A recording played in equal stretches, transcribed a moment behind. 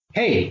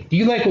Hey, do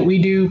you like what we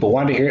do but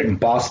want to hear it in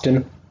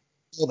Boston?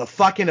 Well, the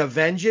fucking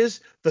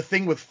Avengers, the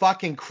thing with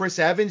fucking Chris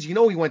Evans, you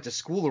know he went to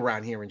school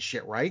around here and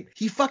shit, right?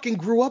 He fucking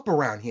grew up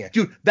around here.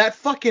 Dude, that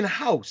fucking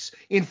house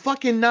in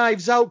fucking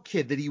Knives Out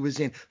Kid that he was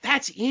in,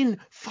 that's in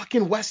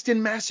fucking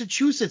Weston,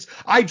 Massachusetts.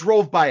 I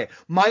drove by it.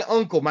 My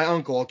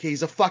uncle, okay,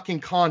 he's a fucking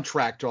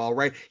contractor, all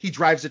right? He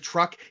drives a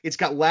truck. It's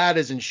got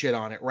ladders and shit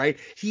on it, right?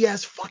 He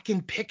has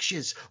fucking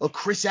pictures of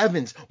Chris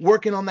Evans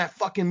working on that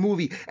fucking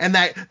movie and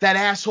that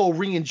asshole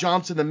Rian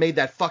Johnson that made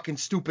that fucking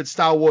stupid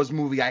Star Wars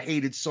movie I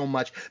hated so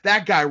much.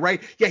 That guy,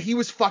 right? Yeah, he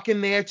was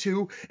fucking there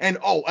too. And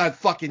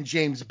fucking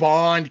James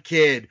Bond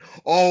kid.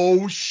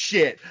 Oh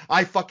shit.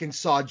 I fucking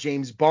saw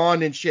James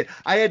Bond and shit.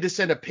 I had to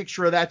send a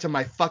picture of that to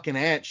my fucking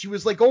aunt. She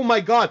was like, "Oh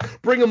my god,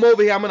 bring him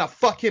over here. I'm gonna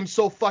fuck him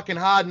so fucking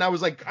hard." And I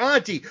was like,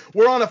 "Auntie,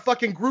 we're on a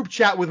fucking group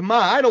chat with Ma.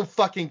 I don't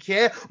fucking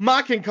care.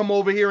 Ma can come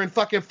over here and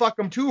fucking fuck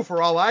him too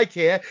for all I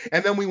care."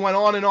 And then we went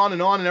on and on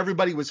and on, and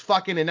everybody was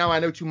fucking, and now I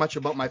know too much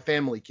about my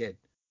family, kid.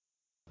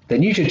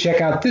 Then you should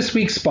check out this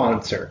week's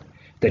sponsor,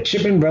 the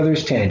Chipman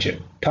Brothers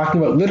Tangent, talking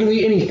about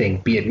literally anything,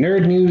 be it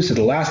nerd news to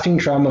the lasting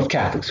trauma of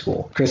Catholic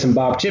school. Chris and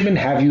Bob Chipman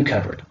have you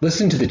covered.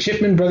 Listen to the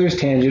Chipman Brothers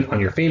Tangent on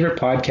your favorite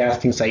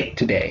podcasting site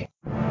today.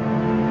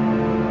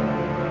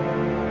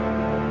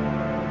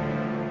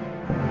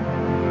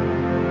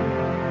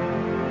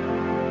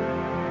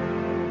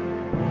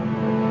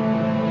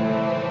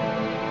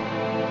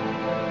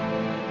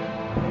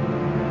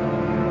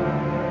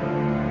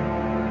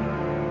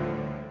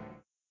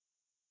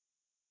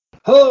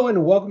 Hello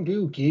and welcome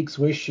to Geeks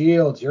with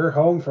Shields, your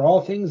home for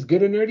all things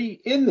good and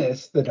nerdy in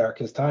this, the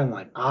darkest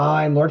timeline.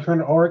 I'm Lord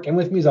Colonel Oric, and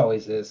with me as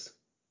always is...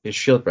 His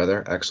shield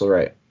brother, Axel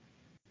Wright.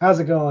 How's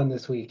it going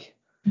this week?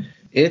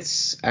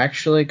 It's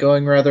actually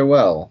going rather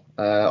well,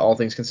 all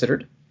things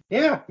considered.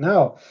 Yeah,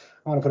 no.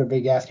 I want to put a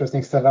big asterisk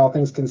next to that, all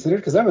things considered,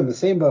 because I'm in the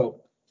same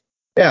boat.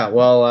 Yeah,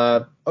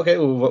 well, okay,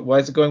 well, why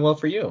is it going well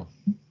for you?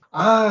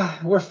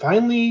 We're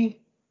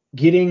finally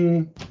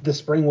getting the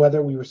spring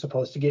weather we were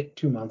supposed to get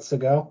 2 months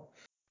ago,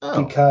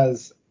 Oh,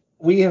 because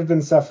we have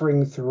been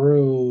suffering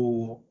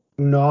through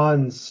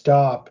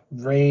non-stop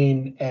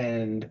rain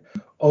and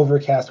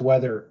overcast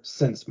weather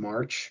since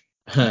March.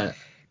 fair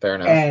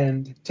enough.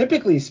 And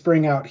typically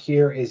spring out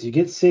here is you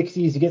get 60s,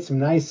 you get some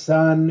nice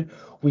sun,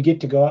 we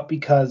get to go up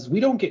because we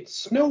don't get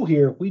snow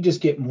here, we just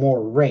get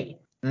more rain.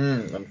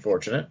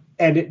 Unfortunate.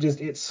 And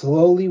it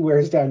slowly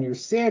wears down your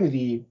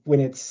sanity when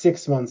it's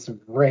 6 months of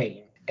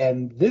rain.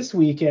 And this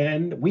week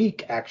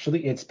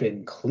actually, it's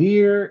been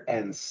clear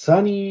and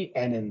sunny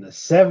and in the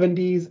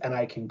 70s, and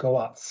I can go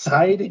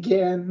outside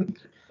again.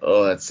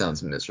 Oh, that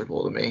sounds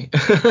miserable to me.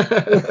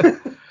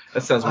 That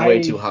sounds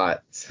way too I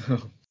hot.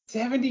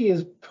 70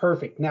 is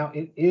perfect. Now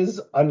it is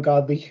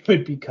ungodly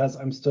humid because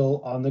I'm still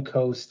on the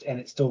coast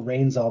and it still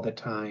rains all the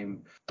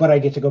time, but I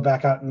get to go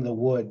back out in the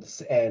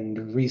woods and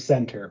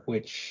recenter,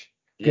 which,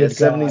 Yeah, good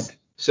God.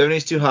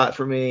 70's too hot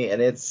for me,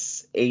 and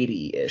it's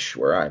 80-ish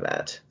where I'm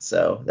at.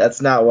 So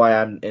that's not why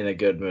I'm in a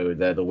good mood.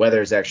 The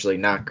weather's actually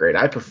not great.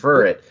 I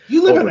prefer Well, it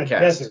you live in a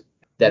overcast. desert.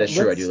 That is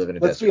true. I do Let's live in a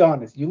let's be desert.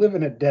 honest. You live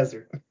in a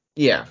desert.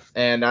 Yeah,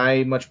 and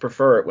I much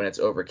prefer it when it's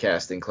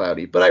overcast and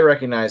cloudy. But I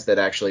recognize that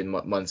actually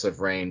months of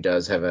rain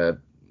does have a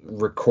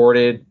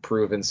recorded,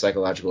 proven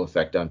psychological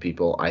effect on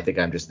people. I think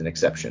I'm just an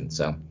exception.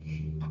 So,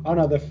 Oh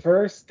no, the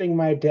first thing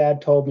my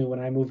dad told me when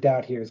I moved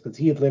out here is because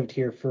he had lived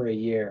here for a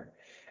year,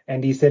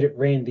 and he said it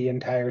rained the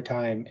entire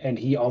time, and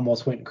he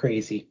almost went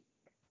crazy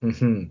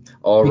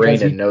all because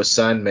rain and he, no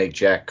sun make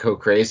Jack go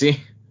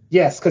crazy.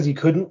 yes, because he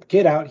couldn't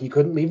get out, he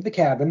couldn't leave the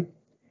cabin,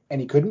 and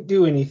he couldn't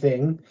do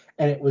anything,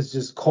 and it was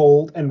just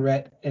cold and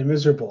wet and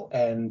miserable.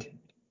 And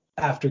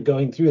after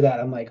going through that,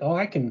 I'm like, oh,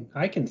 I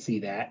can see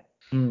that.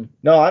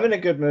 No, I'm in a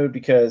good mood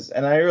because,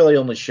 and I really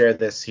only share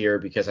this here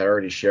because I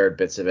already shared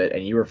bits of it,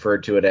 and you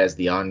referred to it as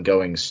the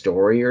ongoing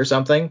story or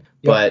something. Yep.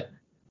 But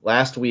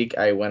last week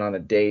I went on a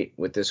date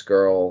with this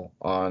girl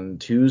on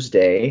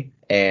Tuesday,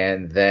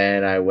 and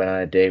then I went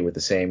on a date with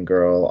the same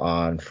girl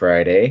on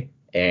Friday,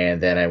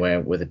 and then I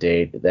went with a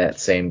date that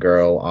same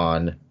girl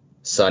on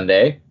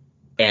Sunday,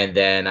 and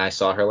then I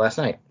saw her last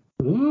night.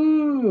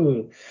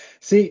 Ooh.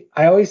 See,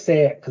 I always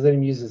say it because it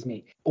amuses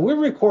me. We're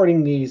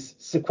recording these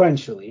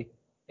sequentially,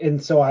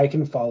 and so I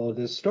can follow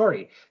this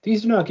story.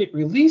 These do not get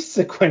released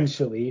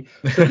sequentially,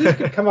 so these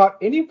could come out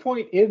any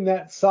point in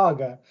that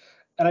saga.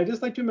 And I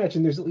just like to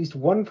imagine there's at least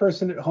one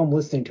person at home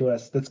listening to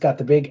us that's got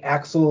the big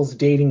Axel's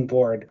dating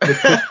board with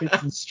quick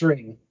bits and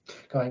string,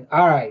 going,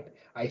 all right,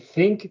 I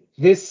think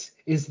this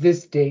is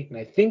this date, and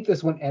I think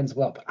this one ends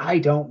well, but I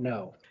don't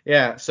know.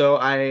 Yeah, so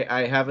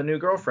I have a new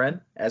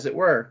girlfriend, as it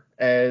were,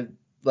 and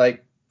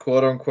like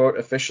quote unquote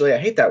officially. I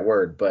hate that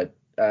word, but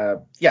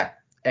yeah,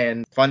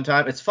 and fun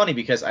time. It's funny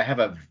because I have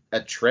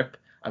a trip.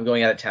 I'm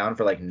going out of town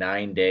for like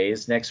 9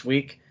 days next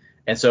week,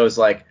 and so it's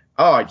like,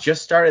 oh, I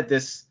just started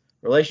this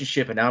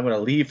relationship, and now I'm gonna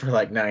leave for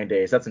like 9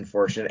 days. That's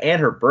unfortunate.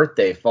 And her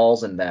birthday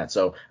falls in that,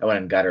 so I went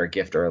and got her a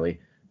gift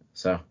early.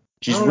 So I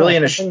she's don't know,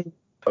 really something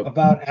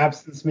about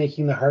absence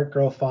making the heart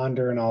grow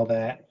fonder and all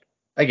that.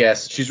 I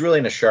guess she's really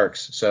into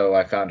sharks, so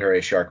I found her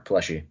a shark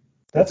plushie.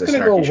 That's a gonna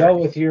go snarky well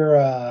sharky. with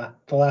your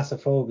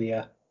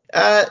thalassophobia.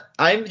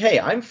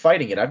 I'm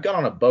fighting it. I've gone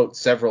on a boat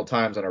several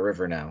times on a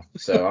river now,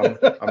 so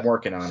I'm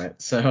working on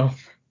it. So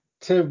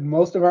To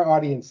most of our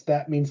audience,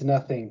 that means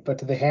nothing, but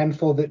to the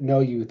handful that know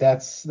you,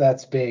 that's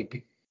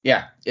big.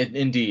 yeah,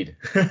 indeed.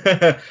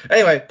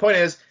 Anyway, point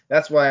is,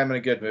 that's why I'm in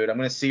a good mood. I'm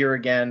gonna see her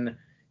again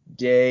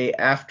day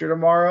after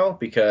tomorrow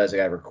because I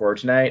got to record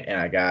tonight and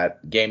I got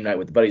game night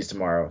with the buddies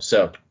tomorrow.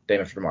 So day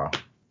after tomorrow.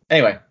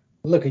 Anyway,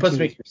 Look at puts you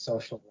me with your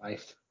social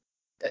life.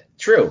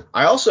 true.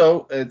 I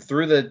also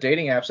through the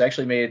dating apps I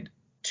actually made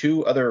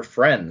two other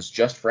friends,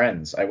 just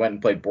friends. I went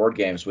and played board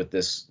games with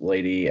this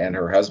lady and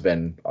her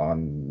husband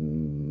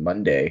on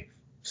Monday,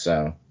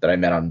 so that I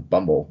met on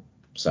Bumble.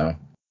 So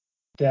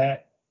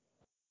That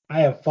I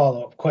have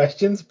follow-up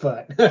questions,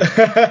 but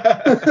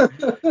anyway,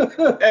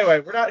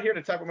 we're not here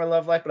to talk about my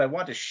love life, but I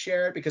want to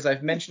share it because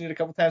I've mentioned it a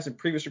couple times in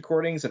previous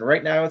recordings, and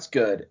right now it's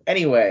good.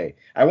 Anyway,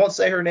 I won't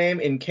say her name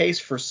in case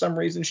for some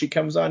reason she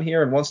comes on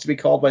here and wants to be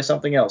called by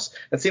something else.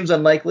 That seems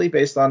unlikely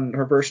based on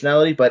her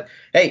personality, but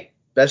hey,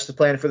 that's the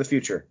plan for the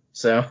future.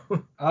 So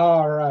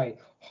all right,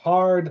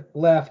 hard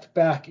left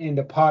back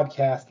into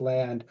podcast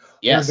land.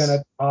 We're yes.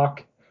 gonna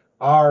talk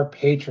our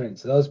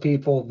patrons, those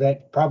people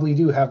that probably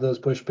do have those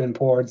pushpin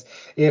boards.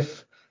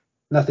 If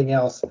nothing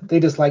else, they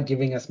just like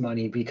giving us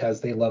money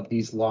because they love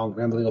these long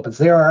rambling opens.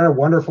 They are our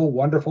wonderful,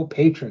 wonderful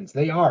patrons.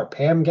 They are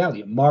Pam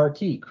Gallia,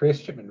 Marquis,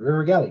 Chris Shipman,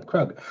 River Galley,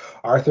 Krug,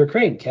 Arthur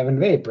Crane, Kevin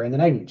Vay, Brandon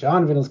Agnew,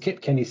 John Vinnels,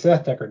 Kit Kenny,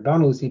 Seth Decker,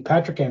 Don Lucy,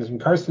 Patrick Anderson,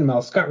 Carson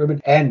Mel, Scott Rubin,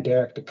 and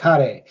Derek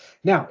Decade.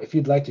 Now, if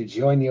you'd like to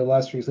join the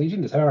illustrious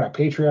legion, just head over to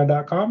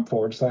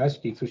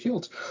patreon.com/Geeks with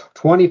Shields.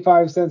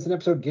 25 cents an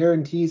episode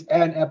guarantees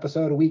an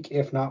episode a week,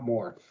 if not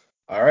more.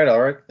 All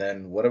right.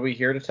 Then what are we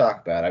here to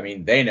talk about? I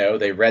mean, they know.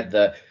 They read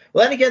the...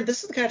 Well, then again,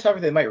 this is the kind of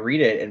topic they might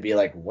read it and be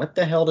like, what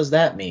the hell does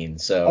that mean? Oh,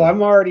 So,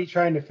 I'm already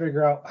trying to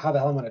figure out how the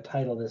hell I'm going to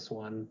title this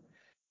one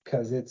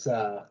because it's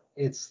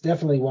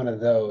definitely one of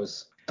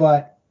those.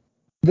 But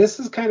this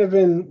has kind of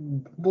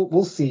been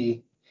we'll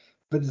see,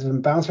 but it's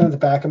been bouncing around the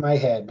back of my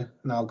head,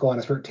 and I'll go on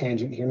a short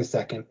tangent here in a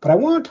second. But I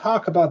want to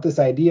talk about this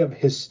idea of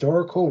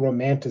historical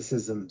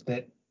romanticism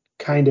that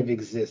kind of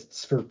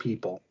exists for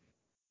people.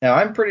 now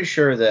I'm pretty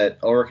sure that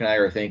Ulrich and I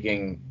are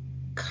thinking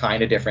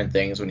kind of different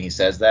things when he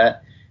says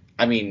that.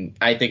 I mean,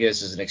 I think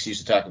this is an excuse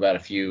to talk about a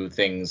few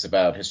things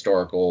about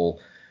historical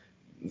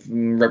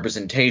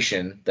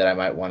representation that I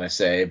might want to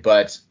say,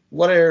 but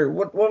what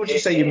would you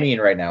say you mean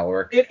right now,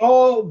 Ulrich? It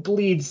all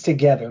bleeds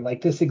together.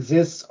 Like this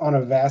exists on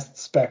a vast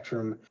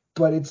spectrum,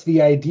 but it's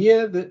the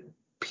idea that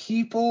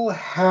people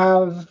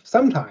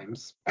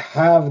sometimes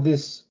have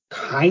this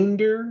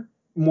kinder,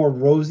 more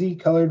rosy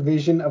colored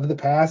vision of the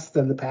past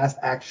than the past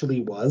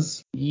actually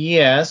was.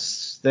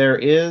 Yes, there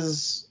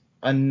is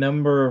a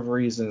number of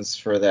reasons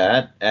for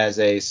that. As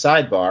a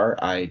sidebar,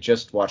 I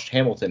just watched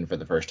Hamilton for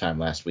the first time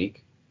last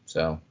week,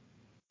 so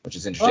which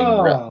is interesting,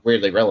 Oh,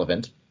 weirdly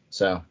relevant.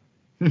 So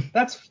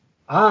that's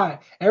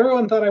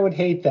everyone thought I would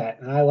hate that,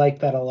 and I like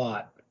that a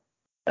lot.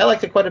 I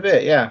liked it quite a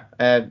bit, yeah.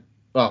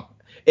 Well,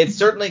 it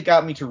certainly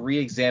got me to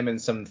re-examine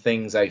some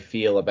things I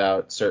feel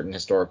about certain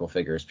historical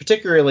figures,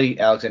 particularly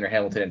Alexander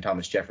Hamilton and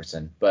Thomas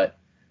Jefferson. But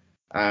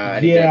I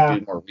need to Yeah.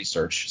 do more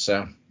research.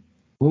 So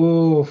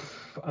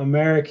Oof,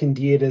 American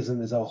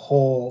dietism is a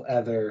whole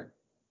other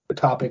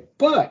topic,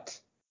 but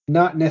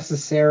not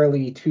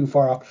necessarily too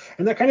far off.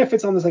 And that kind of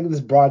fits on this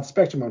broad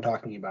spectrum I'm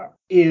talking about.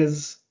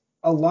 Is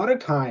a lot of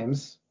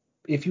times,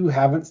 if you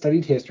haven't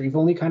studied history, you've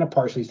only kind of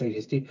partially studied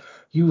history,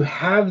 you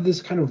have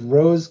this kind of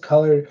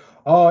rose-colored,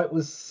 oh, it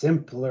was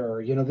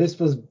simpler, this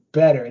was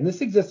better. And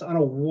this exists on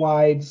a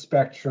wide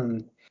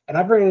spectrum. And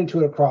I've run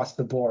into it across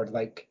the board.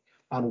 Like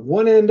on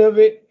one end of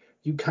it,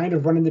 you kind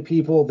of run into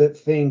people that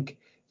think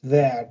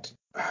that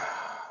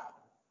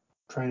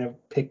trying to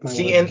pick my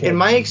see, words in carefully.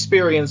 my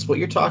experience, what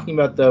you're talking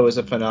about though is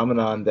a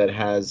phenomenon that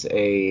has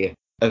a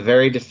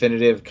very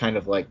definitive kind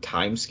of like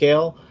time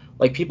scale.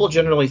 Like people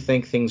generally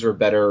think things were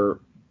better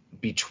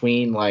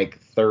between like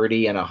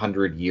 30 and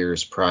 100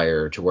 years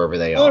prior to wherever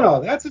they Oh are.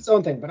 no, that's its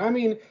own thing. But I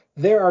mean,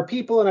 there are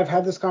people, and I've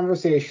had this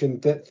conversation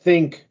that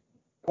think,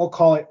 I'll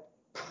call it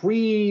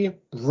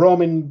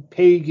pre-Roman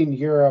pagan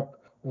Europe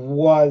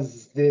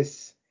was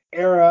this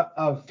era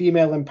of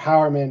female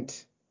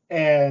empowerment,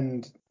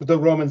 and the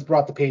Romans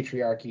brought the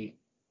patriarchy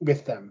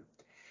with them,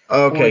 or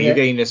Okay, you're that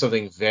getting to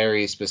something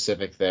very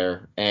specific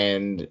there.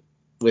 And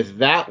with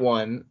that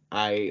one,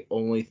 I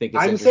only think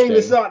it's I'm saying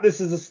interesting. this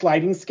is a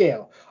sliding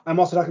scale. I'm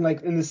also talking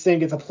like in this thing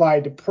gets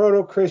applied to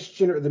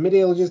proto-Christian or the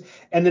Middle Ages,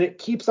 and then it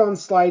keeps on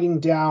sliding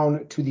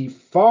down to the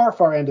far,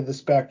 far end of the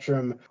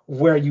spectrum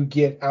where you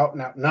get out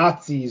and out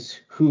Nazis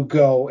who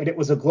go, and it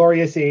was a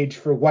glorious age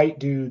for white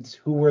dudes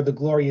who were the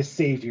glorious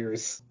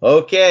saviors.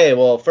 Okay,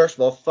 well, first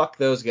of all, fuck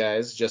those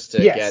guys, just to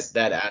get Yes.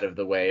 that out of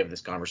the way of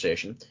this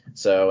conversation.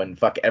 So, and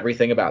fuck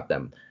everything about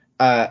them.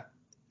 Uh,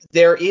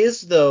 there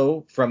is,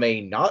 though, from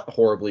a not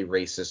horribly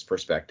racist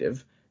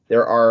perspective,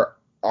 there are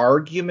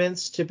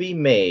arguments to be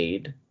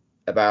made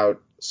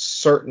about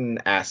certain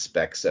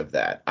aspects of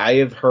that.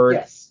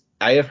 Yes.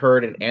 I have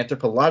heard an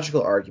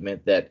anthropological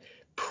argument that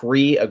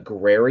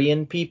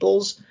pre-agrarian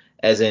peoples,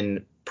 as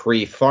in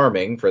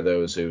pre-farming, for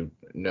those who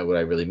know what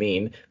I really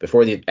mean,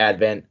 before the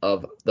advent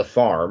of the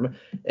farm,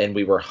 and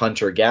we were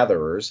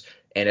hunter-gatherers,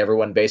 and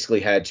everyone basically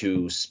had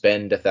to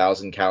spend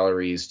 1,000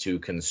 calories to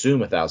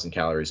consume 1,000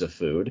 calories of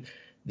food.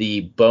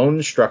 The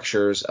bone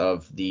structures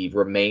of the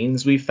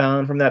remains we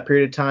found from that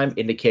period of time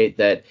indicate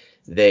that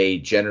they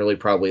generally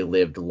probably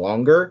lived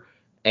longer,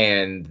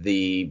 and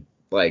the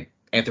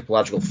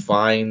anthropological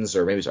finds,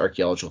 or maybe it's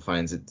archaeological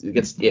finds, it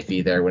gets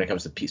iffy there when it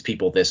comes to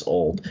people this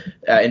old,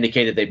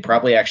 indicated they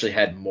probably actually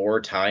had more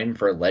time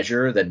for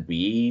leisure than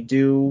we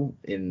do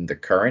in the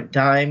current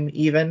time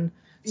even.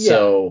 Yeah.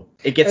 So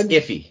it gets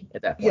iffy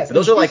at that point. Yes, but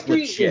those are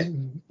legit.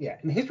 And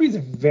history is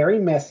very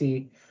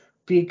messy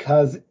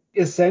because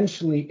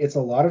essentially it's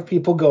a lot of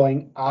people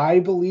going, I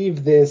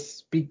believe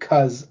this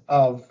because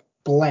of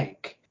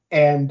blank.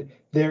 And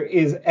there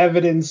is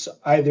evidence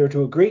either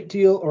to a great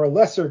deal or a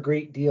lesser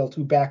great deal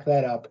to back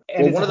that up.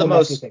 And it's one of the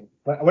most thing.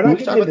 But we're not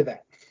getting into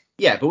that.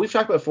 Yeah, but we've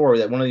talked about before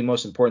that one of the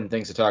most important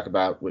things to talk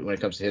about when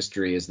it comes to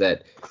history is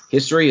that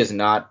history is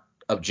not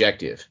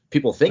objective.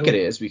 People think it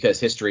is because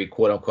history,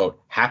 quote unquote,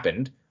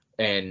 happened,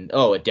 and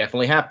it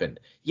definitely happened.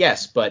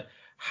 Yes, but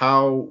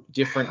how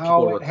different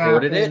people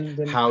recorded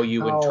it, how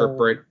you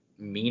interpret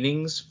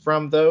meanings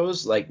from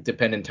those,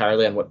 depend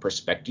entirely on what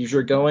perspectives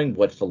you're going,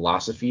 what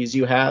philosophies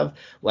you have.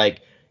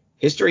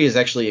 History is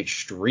actually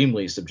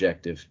extremely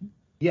subjective.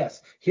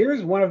 Yes.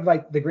 Here's one of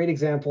the great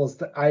examples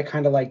that I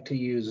kind of like to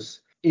use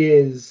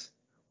is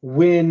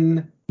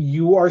when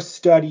you are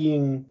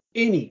studying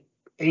any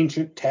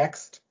ancient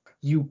text,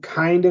 you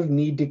kind of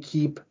need to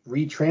keep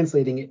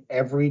retranslating it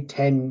every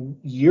 10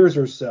 years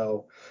or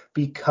so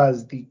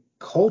because the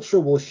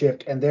culture will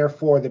shift and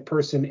therefore the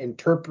person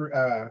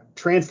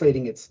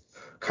translating its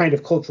kind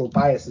of cultural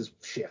biases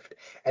will shift.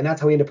 And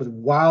that's how we end up with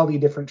wildly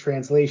different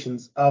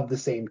translations of the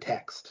same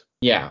text.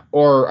 Yeah,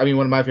 or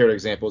one of my favorite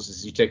examples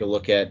is you take a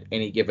look at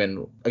a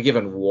given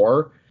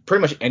war, pretty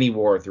much any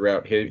war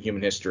throughout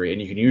human history, and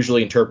you can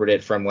usually interpret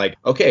it from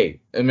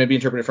and maybe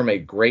interpret it from a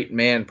great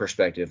man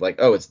perspective,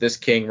 it's this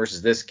king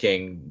versus this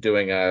king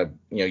doing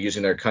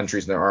using their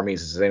countries and their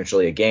armies is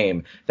essentially a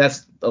game.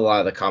 That's a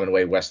lot of the common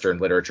way Western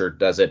literature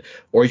does it.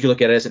 Or you can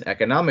look at it as an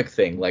economic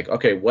thing,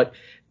 what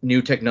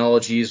new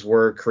technologies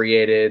were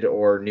created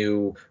or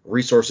new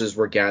resources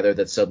were gathered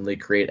that suddenly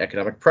create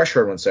economic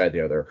pressure on one side or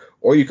the other.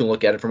 Or you can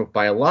look at it from a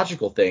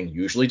biological thing.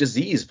 Usually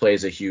disease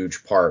plays a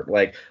huge part.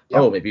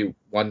 Maybe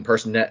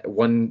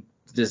one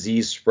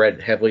disease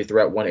spread heavily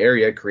throughout one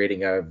area,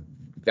 creating a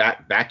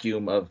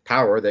vacuum of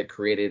power that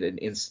created an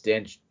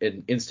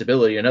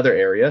instability in another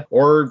area.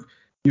 Or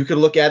you could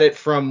look at it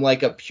from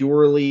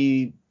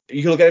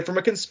you can look at it from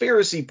a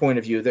conspiracy point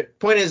of view. The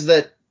point is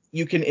that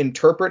you can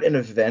interpret an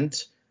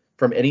event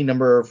from any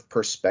number of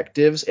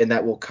perspectives, and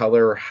that will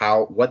color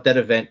what that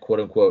event, quote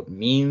unquote,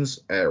 means,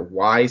 or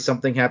why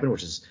something happened,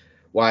 which is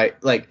why,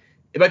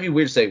 it might be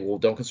weird to say, well,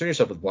 don't concern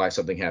yourself with why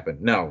something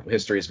happened. No,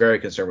 history is very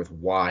concerned with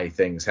why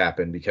things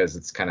happen because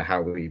it's kind of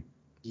how we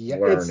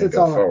learn and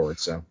go forward.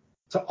 So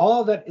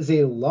all that is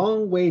a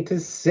long way to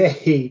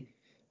say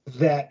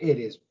that it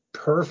is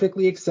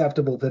perfectly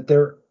acceptable that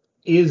there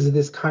is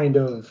this kind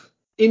of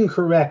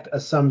incorrect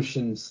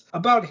assumptions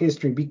about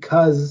history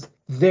because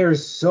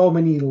there's so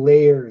many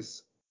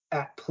layers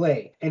at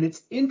play. And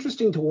it's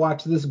interesting to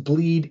watch this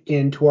bleed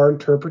into our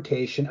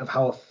interpretation of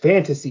how a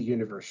fantasy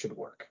universe should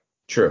work.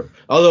 True.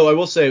 Although I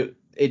will say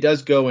it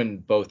does go in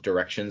both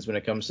directions when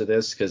it comes to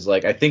this, because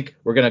I think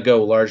we're going to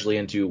go largely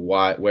into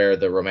where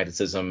the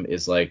romanticism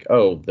is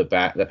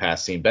the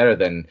past seemed better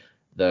than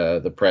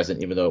the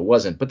present, even though it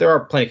wasn't. But there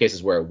are plenty of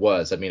cases where it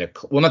was.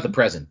 Not the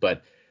present,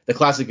 but the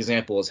classic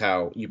example is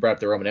how you brought up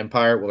the Roman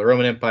Empire. Well, the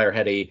Roman Empire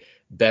had a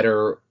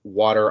better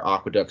water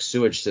aqueduct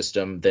sewage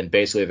system than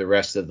basically the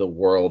rest of the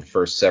world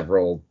for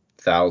several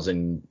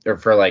thousand, or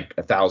for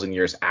 1,000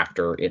 years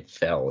after it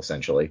fell,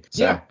 essentially.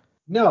 So. Yeah.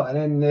 No, and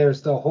then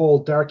there's the whole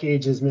Dark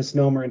Ages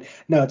misnomer. And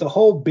no, it's a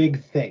whole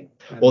big thing.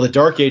 Well, the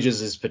Dark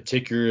Ages is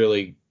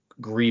particularly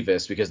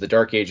grievous because the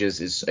Dark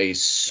Ages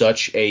is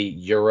such a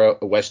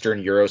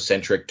Western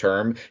Eurocentric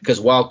term,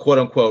 because while quote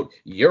unquote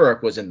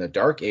Europe was in the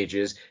Dark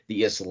Ages,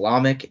 the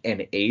Islamic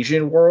and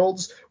Asian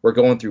worlds were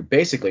going through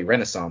basically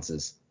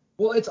renaissances.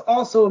 Well, it's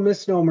also a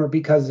misnomer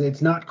because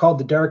it's not called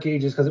the Dark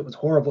Ages because it was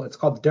horrible. It's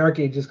called the Dark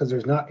Ages because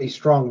there's not a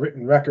strong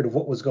written record of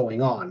what was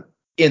going on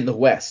in the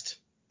West.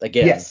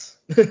 Again. Yes.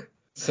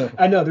 So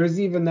I know there's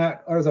even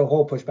that, or there's a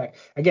whole pushback.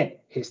 Again,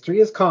 history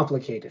is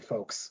complicated,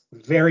 folks.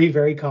 Very,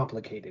 very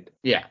complicated.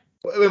 Yeah.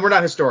 We're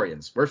not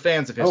historians. We're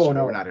fans of history,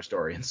 but we're not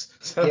historians.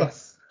 So.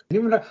 Yes.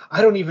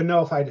 I don't even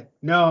know if I'd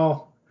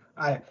no.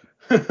 And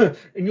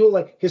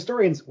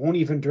historians won't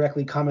even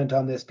directly comment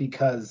on this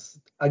because,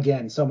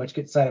 again, so much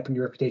gets tied up in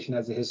your reputation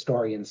as a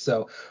historian.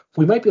 So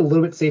we might be a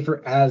little bit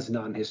safer as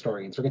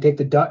non-historians. We're gonna take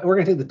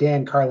the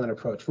Dan Carlin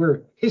approach.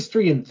 We're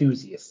history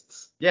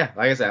enthusiasts. Yeah,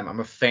 like I said, I'm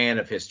a fan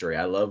of history.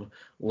 I love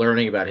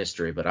learning about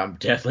history, but I'm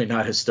definitely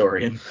not a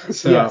historian.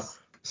 So. Yes.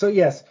 So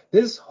yes,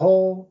 this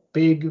whole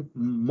big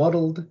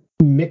muddled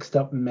mixed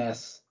up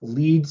mess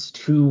leads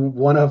to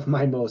one of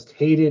my most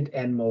hated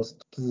and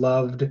most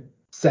loved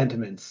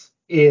sentiments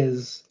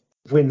is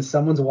when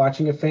someone's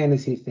watching a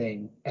fantasy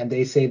thing and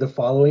they say the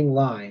following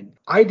line,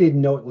 I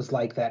didn't know it was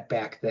like that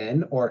back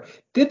then, or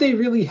did they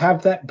really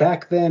have that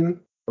back then?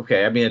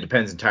 Okay, I mean, it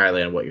depends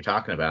entirely on what you're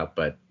talking about,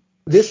 but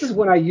This is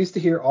what I used to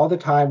hear all the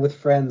time with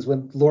friends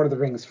when Lord of the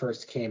Rings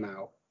first came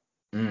out.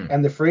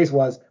 And the phrase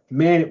was,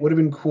 man, it would have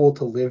been cool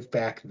to live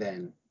back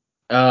then.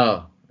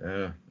 oh,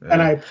 And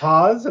I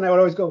pause and I would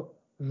always go,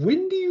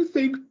 when do you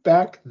think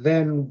back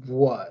then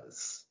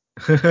was?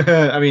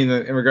 I mean,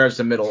 in regards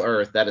to Middle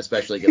Earth, that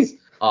especially gets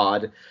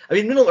odd. I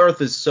mean, Middle Earth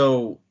is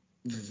so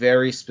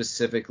very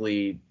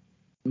specifically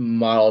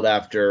modeled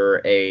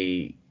after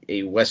a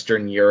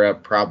Western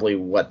Europe, probably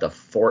the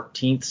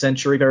 14th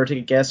century, if I were to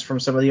take a guess from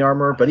some of the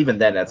armor. But even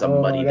then, that's a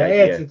muddied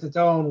idea. It's its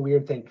own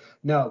weird thing.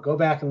 No, go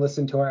back and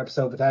listen to our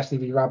episode with Ashley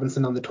V.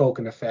 Robinson on the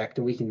Tolkien effect,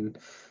 and we can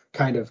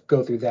kind of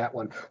go through that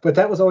one. But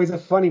that was always a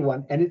funny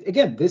one. And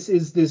again, this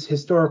is this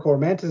historical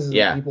romanticism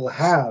that people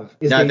have.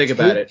 Now think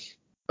about it.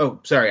 Oh,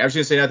 sorry. I was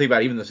going to say nothing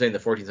about even saying the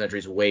 14th century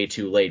is way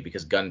too late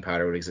because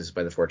gunpowder would exist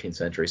by the 14th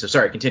century. So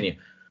sorry, continue.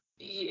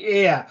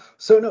 Yeah.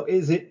 So no,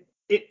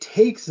 it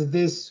takes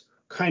this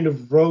kind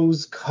of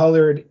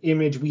rose-colored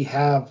image we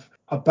have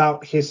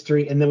about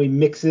history, and then we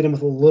mix it in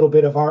with a little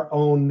bit of our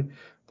own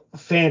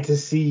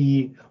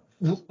fantasy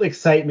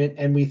excitement,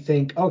 and we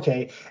think,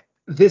 okay,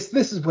 this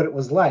is what it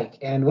was like.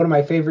 And one of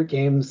my favorite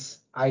games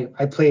I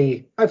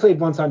played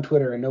once on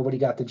Twitter, and nobody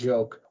got the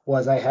joke,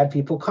 was I had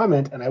people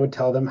comment, and I would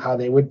tell them how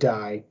they would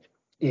die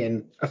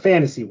in a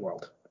fantasy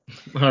world.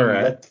 All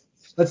right.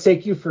 Let's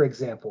take you for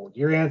example.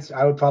 Your answer,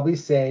 I would probably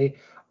say,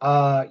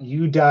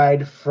 you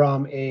died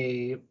from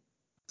a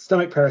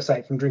stomach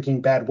parasite from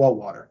drinking bad well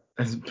water.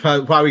 That's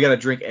probably why we got to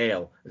drink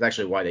ale. It's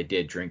actually why they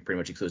did drink pretty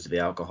much exclusively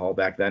alcohol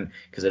back then,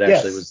 because it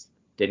actually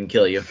didn't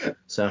kill you.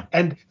 So.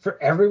 And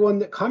for everyone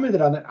that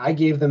commented on that, I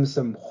gave them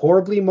some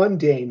horribly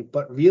mundane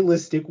but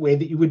realistic way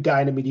that you would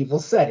die in a medieval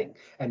setting.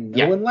 And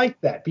no one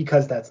liked that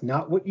because that's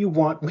not what you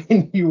want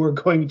when you are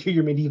going to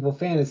your medieval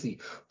fantasy.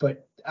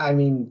 But I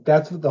mean,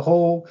 that's what the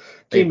whole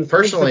game is.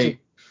 Personally,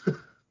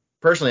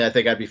 I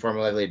think I'd be far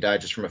more likely to die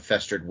just from a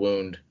festered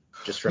wound.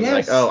 Just from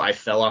I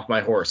fell off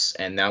my horse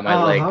and now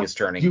my leg is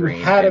turning green.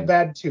 You had a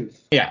bad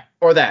tooth. Yeah,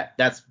 or that.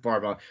 That's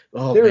far more.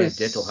 Oh, man,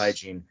 dental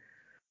hygiene.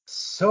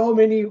 So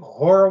many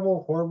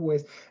horrible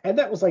ways. And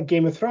that was like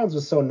Game of Thrones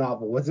was so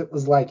novel. It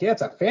was like, yeah,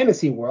 it's a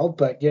fantasy world,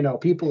 but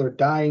people are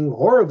dying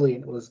horribly,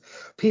 and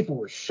people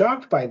were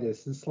shocked by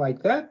this. It's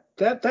like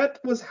that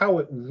was how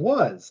it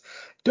was.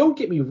 Don't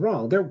get me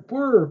wrong.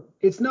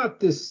 It's not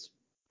this.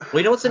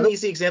 Well, you know what's an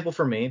easy example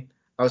for me?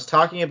 I was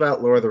talking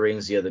about Lord of the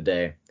Rings the other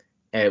day,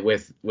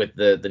 with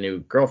the new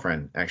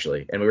girlfriend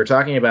actually, and we were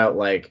talking about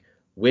like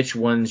which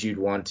ones you'd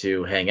want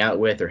to hang out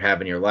with or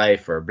have in your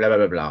life or blah blah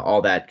blah blah,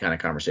 all that kind of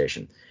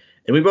conversation.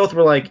 And we both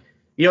were like,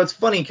 it's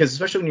funny because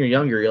especially when you're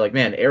younger, you're like,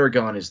 man,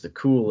 Aragorn is the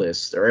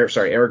coolest, or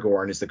sorry,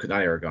 Aragorn is not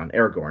Aragorn,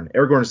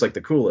 Aragorn is like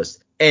the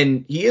coolest,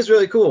 and he is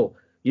really cool.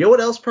 You know what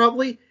else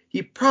probably?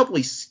 He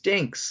probably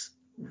stinks.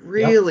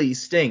 Really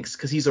stinks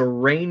because he's a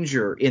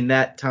ranger in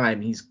that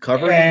time. He's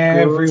covered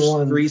in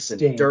grease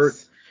and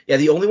dirt. Yeah,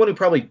 the only one who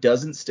probably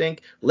doesn't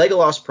stink,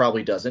 Legolas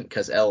probably doesn't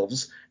because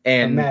elves.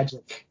 And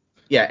magic.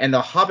 Yeah, and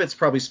the hobbits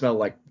probably smell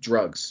like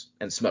drugs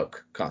and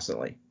smoke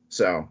constantly.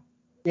 So.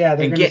 Yeah,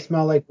 they're going to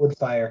smell like wood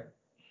fire.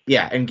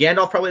 Yeah, and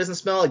Gandalf probably doesn't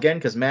smell again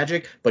because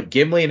magic, but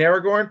Gimli and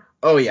Aragorn,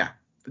 oh yeah,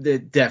 they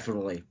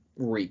definitely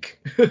reek.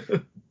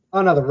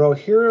 Oh no, the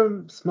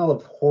Rohirrim smell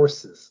of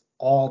horses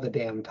all the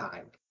damn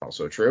time.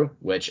 Also true,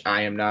 which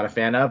I am not a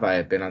fan of. I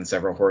have been on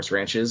several horse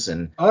ranches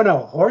and. Oh no,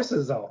 horse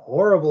is a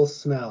horrible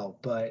smell,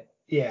 but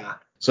yeah.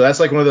 So that's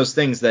like one of those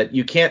things that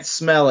you can't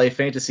smell a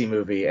fantasy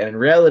movie. And in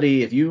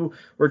reality, if you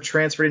were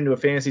transferred into a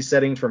fantasy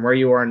setting from where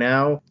you are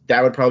now,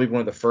 that would probably be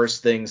one of the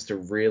first things to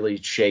really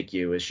shake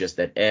you, is just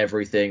that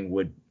everything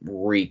would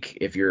reek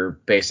if you're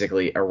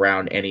basically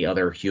around any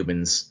other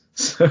humans.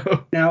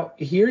 So. Now,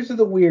 here's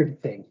the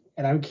weird thing,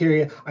 and I'm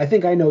curious. I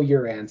think I know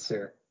your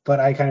answer,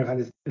 but I kind of find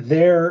this.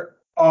 There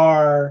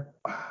are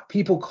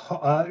people,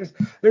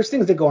 there's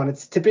things that go on.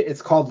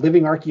 It's called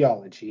living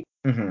archaeology.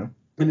 Mm-hmm.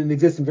 And it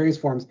exists in various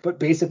forms, but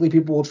basically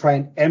people will try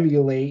and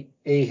emulate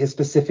a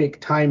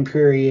specific time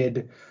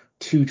period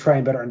to try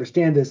and better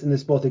understand this. And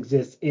this both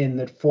exists in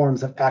the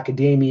forms of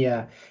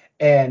academia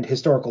and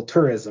historical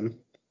tourism.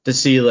 To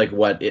see like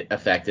what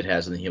effect it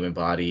has on the human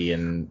body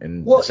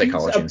and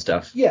psychology and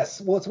stuff.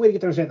 Yes, well, it's a way to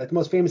get to understand. Like the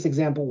most famous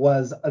example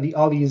was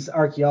all these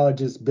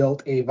archaeologists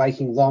built a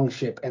Viking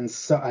longship and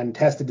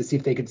tested to see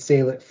if they could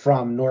sail it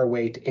from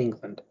Norway to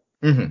England.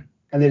 Mm-hmm.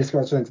 And they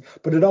discover certain things.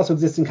 But it also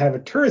exists in kind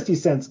of a touristy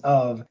sense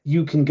of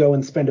you can go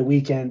and spend a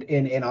weekend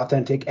in an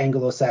authentic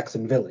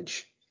Anglo-Saxon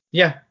village.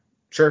 Yeah,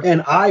 sure.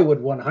 And I would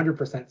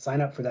 100%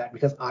 sign up for that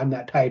because I'm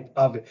that type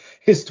of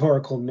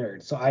historical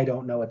nerd. So I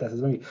don't know what that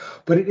is.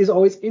 But it is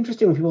always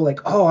interesting when people are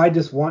like, oh, I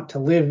just want to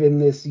live in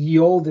this ye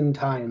olden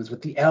times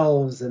with the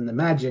elves and the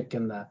magic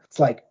and the. It's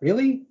like,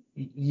 really?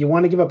 You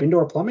want to give up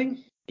indoor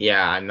plumbing?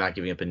 Yeah, I'm not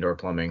giving up indoor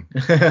plumbing.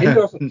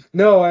 Indoor,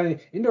 no,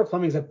 indoor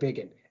plumbing's a big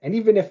one. And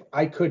even if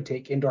I could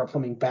take indoor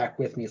plumbing back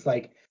with me, it's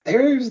like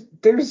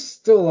there's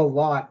still a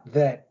lot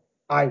that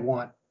I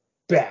want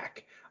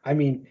back. I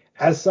mean,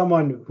 as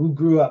someone who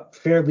grew up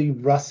fairly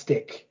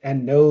rustic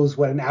and knows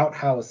what an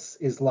outhouse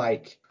is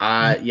like.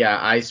 Yeah,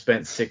 I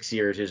spent 6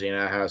 years using an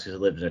outhouse because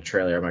I lived in a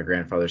trailer on my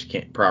grandfather's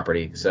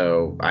property,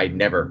 so I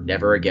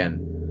never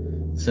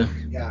again. So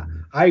Yeah,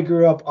 I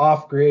grew up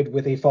off grid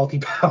with a faulty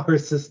power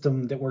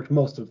system that worked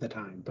most of the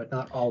time, but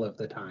not all of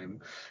the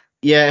time.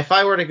 yeah, if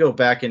I were to go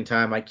back in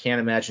time, I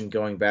can't imagine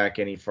going back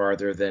any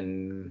farther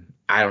than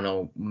I don't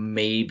know,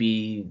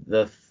 maybe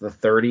the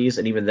 30s,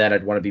 and even then,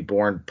 I'd want to be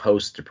born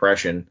post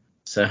Depression.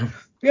 So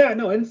Yeah,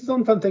 no, it's its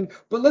own fun thing.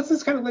 But let's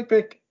just kind of like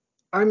pick.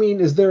 I mean,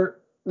 is there?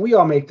 We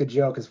all make the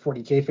joke as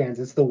 40K fans.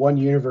 It's the one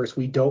universe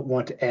we don't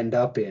want to end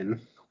up in.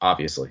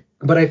 obviously.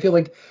 But I feel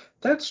like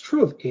that's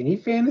true of any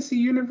fantasy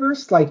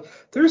universe. Like,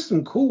 there's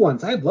some cool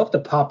ones. I'd love to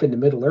pop into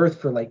Middle Earth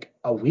for like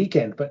a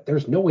weekend, but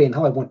there's no way in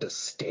hell I want to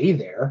stay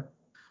there.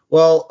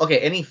 Well, okay,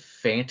 any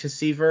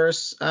fantasy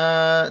verse?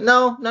 No,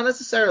 not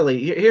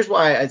necessarily. Here's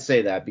why I'd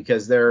say that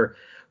because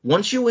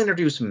once you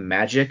introduce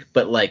magic,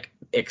 but like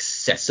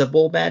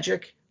accessible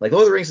magic, like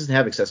Lord of the Rings doesn't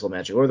have accessible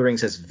magic. Lord of the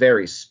Rings has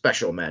very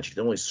special magic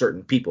that only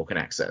certain people can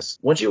access.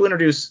 Once you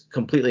introduce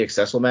completely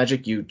accessible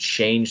magic, you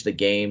change the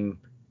game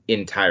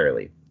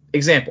entirely.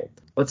 Example: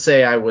 let's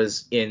say I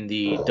was in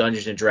the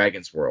Dungeons and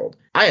Dragons world.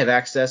 I have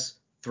access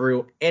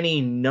through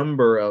any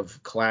number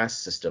of class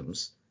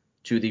systems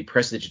to the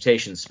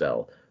prestidigitation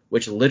spell,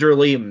 which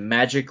literally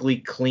magically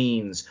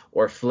cleans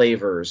or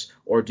flavors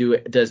or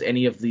does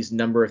any of these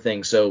number of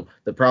things. So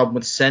the problem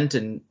with scent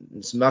and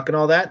smuck and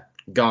all that,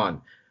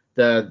 gone.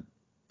 The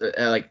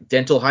like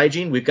dental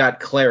hygiene, we've got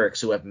clerics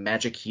who have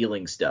magic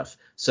healing stuff.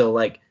 So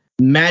like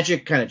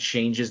magic kind of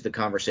changes the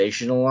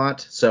conversation a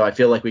lot. So I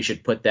feel like we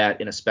should put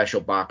that in a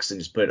special box and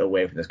just put it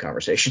away from this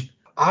conversation.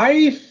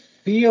 I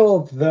feel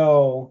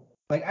though,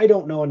 like I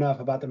don't know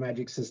enough about the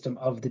magic system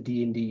of the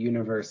D&D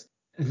universe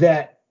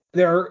that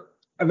there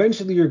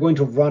eventually you're going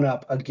to run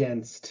up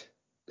against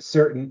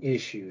certain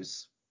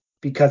issues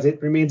because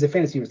it remains a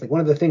fantasy universe. Like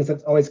one of the things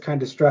that's always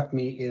kind of struck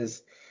me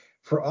is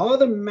for all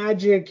the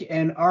magic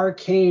and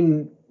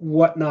arcane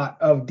whatnot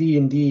of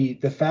D&D,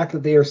 the fact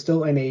that they are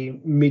still in a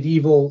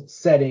medieval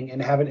setting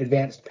and haven't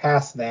advanced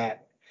past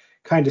that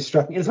kind of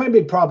struck me. And it's my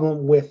big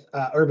problem with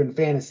urban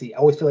fantasy. I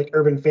always feel like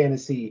urban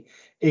fantasy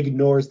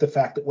ignores the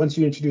fact that once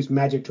you introduce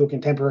magic to a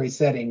contemporary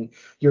setting,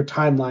 your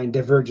timeline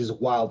diverges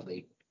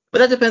wildly. But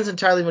that depends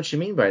entirely what you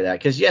mean by that.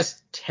 Because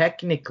yes,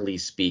 technically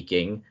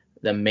speaking,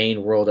 the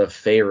main world of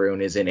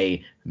Faerun is in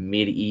a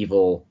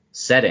medieval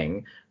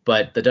setting,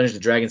 but the Dungeons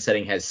and Dragons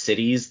setting has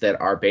cities that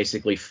are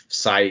basically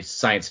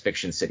science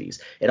fiction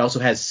cities. It also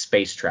has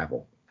space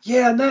travel.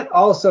 Yeah, and that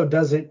also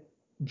doesn't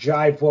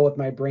jive well with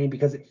my brain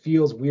because it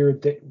feels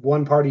weird that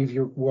one part of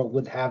your world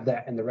would have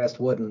that and the rest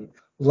wouldn't.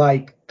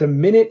 Like the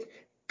minute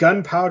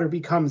gunpowder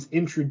becomes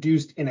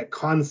introduced in a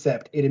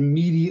concept, it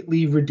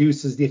immediately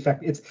reduces the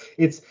effect.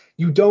 It's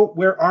you don't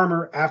wear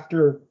armor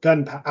after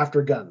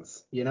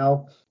guns, you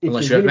know? If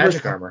Unless your you have universe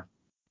magic armor.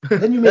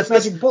 then you make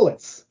That's magic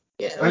bullets.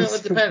 yeah, I'm well,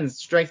 it depends.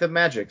 Strength of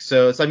magic.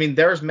 So I mean,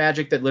 there's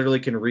magic that literally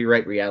can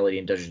rewrite reality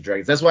in Dungeons and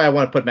Dragons. That's why I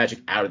want to put magic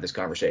out of this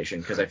conversation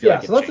because I feel Yeah,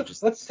 like so it let's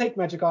changes. let's take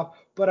magic off.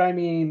 But I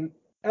mean,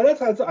 and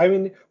I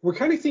mean, we're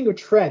kind of seeing a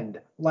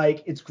trend.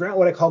 Like it's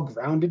what I call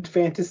grounded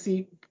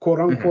fantasy, quote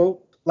Hmm.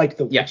 unquote. Like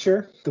The Yeah.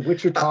 Witcher. Uh,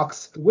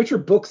 The Witcher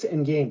books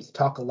and games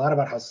talk a lot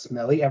about how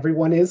smelly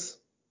everyone is.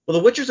 well,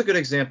 The Witcher's a good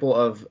example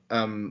of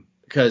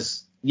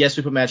because yes,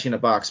 we put magic in a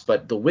box,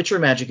 but The Witcher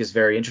magic is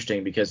very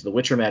interesting because The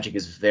Witcher magic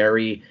is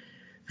very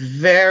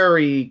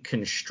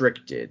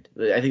constricted.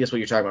 I think that's what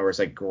you're talking about, where it's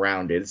like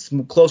grounded. It's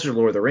closer to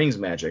Lord of the Rings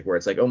magic, where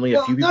it's like only a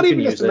Well, few not people can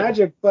even just use the it.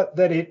 magic, but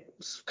that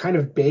it's kind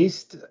of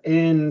based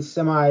in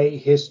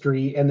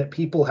semi-history and that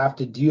people have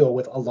to deal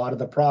with a lot of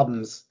the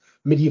problems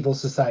medieval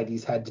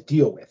societies had to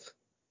deal with.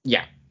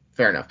 Yeah,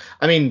 fair enough.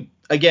 I mean,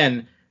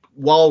 again,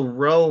 while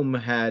Rome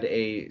had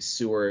a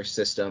sewer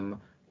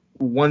system,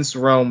 once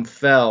Rome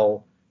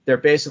fell, there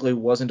basically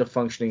wasn't a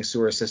functioning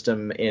sewer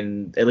system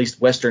in at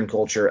least Western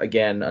culture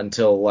again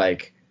until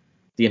like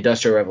the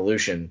Industrial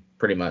Revolution,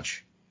 pretty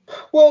much.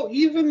 Well,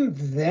 even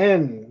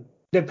then,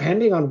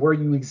 depending on where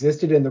you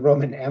existed in the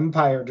Roman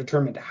Empire,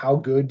 determined how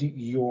good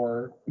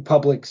your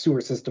public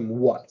sewer system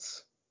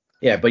was.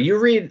 Yeah, but you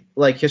read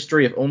like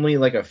history of only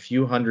like a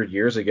few hundred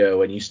years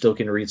ago, and you still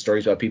can read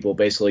stories about people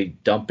basically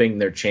dumping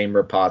their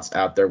chamber pots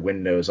out their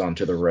windows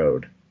onto the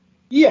road.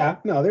 Yeah,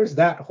 no, there's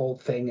that whole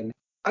thing. And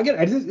again,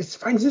 it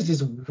finds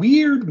this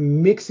weird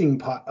mixing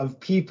pot of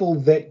people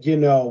that,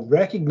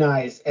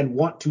 recognize and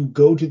want to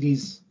go to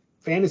these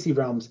fantasy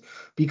realms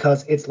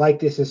because it's like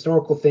this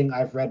historical thing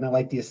I've read and I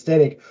like the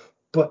aesthetic,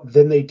 but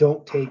then they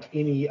don't take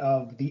any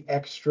of the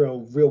extra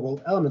real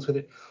world elements with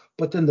it.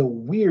 But then the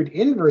weird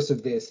inverse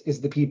of this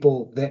is the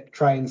people that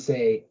try and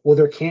say, well,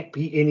 there can't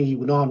be any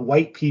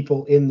non-white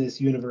people in this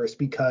universe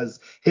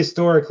because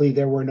historically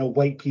there were no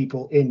non-white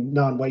people in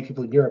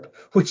Europe,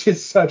 which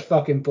is such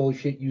fucking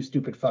bullshit, you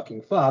stupid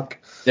fucking fuck.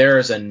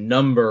 There's a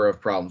number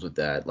of problems with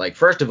that. Like,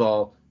 first of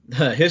all,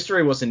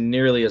 history wasn't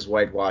nearly as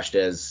whitewashed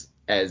as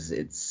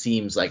it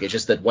seems like. It's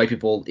just that white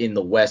people in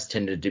the West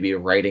tended to be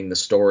writing the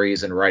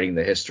stories and writing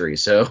the history.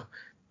 So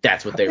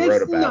that's what they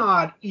wrote about. It's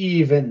not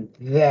even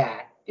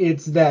that.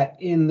 It's that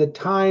in the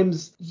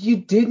Times, you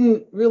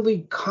didn't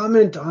really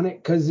comment on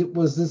it because it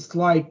was this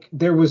like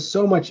there was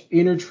so much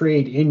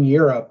intertrade in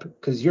Europe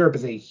because Europe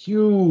is a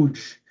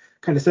huge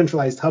kind of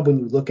centralized hub when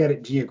you look at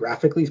it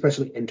geographically,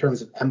 especially in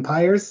terms of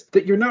empires,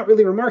 that you're not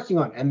really remarking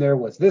on. And there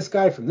was this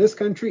guy from this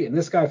country and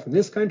this guy from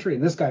this country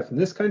and this guy from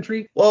this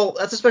country. Well,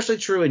 that's especially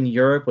true in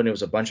Europe when it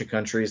was a bunch of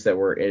countries that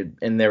were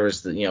and there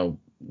was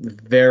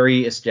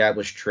very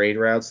established trade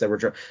routes that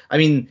were. I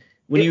mean,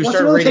 when you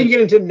start reading, you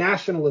get into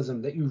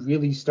nationalism that you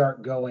really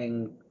start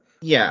going.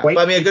 Yeah, but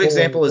I mean, a good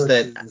example is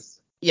that.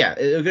 versus- Yeah,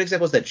 a good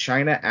example is that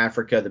China,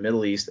 Africa, the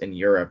Middle East, and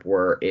Europe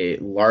were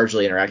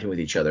largely interacting with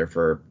each other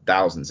for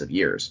thousands of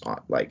years,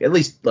 like at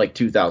least like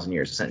 2,000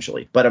 years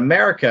essentially. But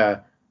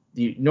America,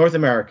 North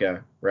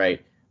America,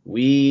 right?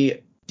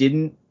 We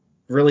didn't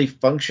really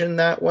function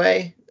that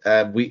way.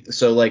 We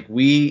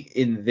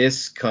in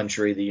this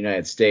country, the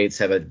United States,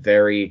 have a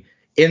very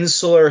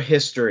insular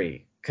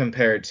history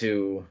compared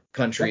to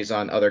countries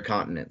on other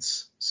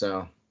continents.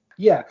 So.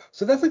 Yeah,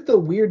 so that's like the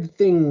weird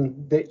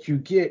thing that you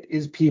get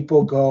is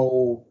people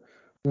go,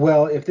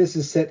 well, if this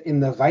is set in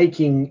the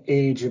Viking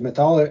age of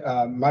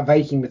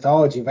Viking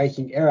mythology,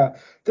 Viking era,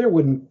 there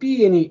wouldn't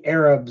be any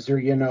Arabs or,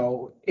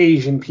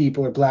 Asian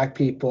people or black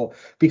people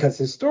because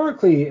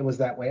historically it was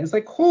that way. And it's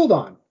like, hold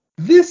on.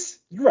 This,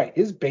 you're right,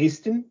 is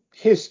based in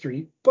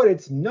history, but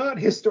it's not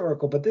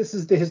historical. But this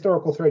is the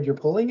historical thread you're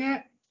pulling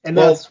at. And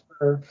that's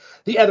for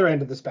the other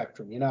end of the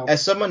spectrum,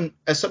 As someone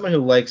who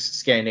likes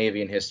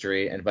Scandinavian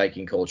history and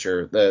Viking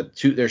culture,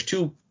 there's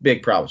two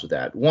big problems with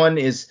that. One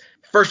is,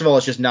 first of all,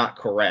 it's just not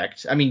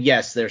correct. I mean,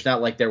 yes, there's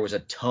not like there was a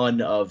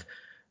ton of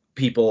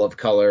people of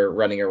color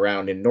running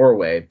around in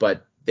Norway,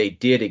 but they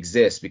did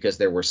exist because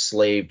there were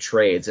slave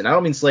trades. And I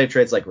don't mean slave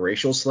trades like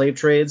racial slave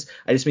trades.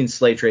 I just mean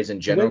slave trades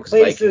in general. Went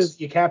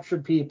places, you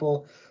captured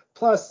people.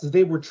 Plus,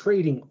 they were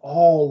trading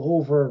all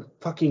over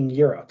fucking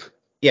Europe.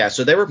 Yeah,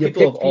 so there were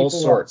people of all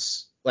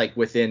sorts, like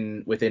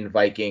within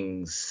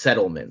Viking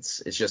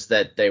settlements. It's just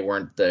that they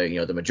weren't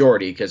the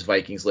majority because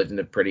Vikings lived in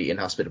a pretty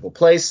inhospitable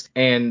place,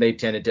 and they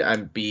tended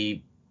to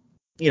be,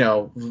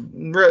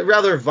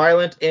 rather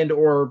violent and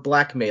or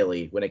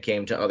blackmail-y when it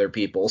came to other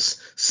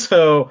peoples.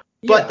 So,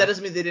 but that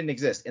doesn't mean they didn't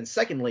exist. And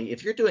secondly,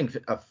 if you're doing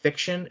a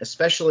fiction,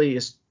 especially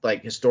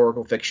like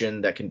historical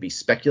fiction that can be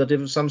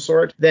speculative of some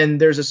sort, then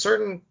there's a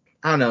certain,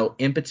 I don't know,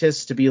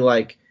 impetus to be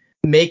like,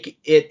 make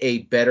it a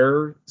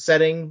better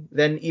setting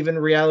than even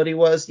reality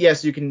was.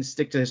 Yes, you can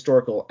stick to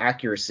historical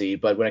accuracy,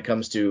 but when it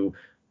comes to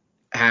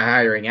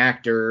hiring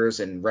actors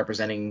and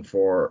representing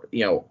for,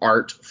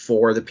 art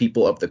for the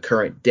people of the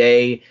current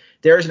day,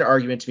 there is an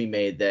argument to be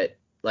made that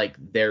like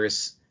there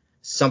is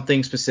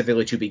something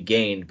specifically to be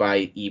gained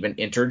by even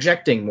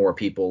interjecting more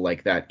people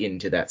like that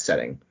into that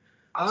setting.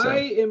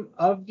 I am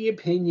of the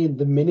opinion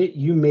the minute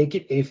you make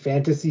it a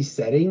fantasy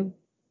setting,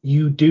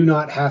 you do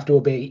not have to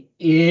obey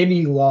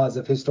any laws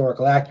of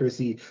historical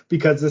accuracy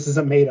because this is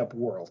a made-up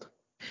world.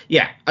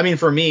 Yeah, I mean,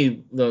 for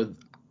me,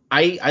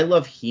 I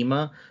love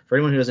HEMA. For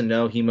anyone who doesn't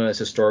know, HEMA is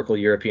historical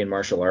European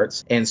martial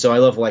arts, and so I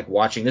love like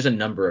watching. There's a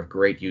number of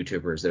great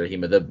YouTubers that are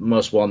HEMA. The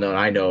most well-known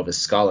I know of is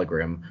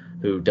Skalagrim,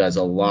 who does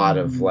a lot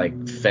of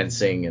like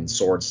fencing and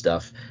sword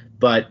stuff.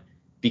 But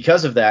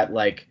because of that,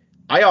 like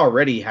I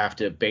already have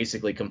to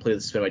basically completely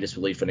suspend my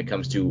disbelief when it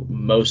comes to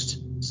most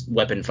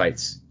weapon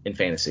fights in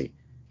fantasy,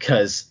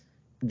 because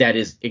that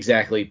is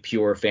exactly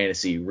pure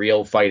fantasy.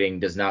 Real fighting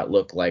does not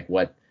look like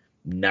what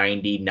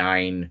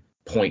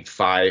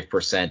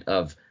 99.5%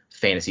 of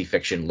fantasy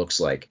fiction looks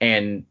like.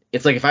 And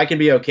it's like, if I can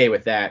be okay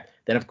with that,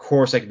 then of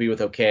course I can be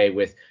okay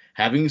with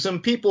having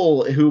some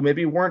people who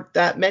maybe weren't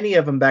that many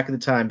of them back at the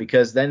time,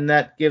 because then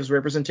that gives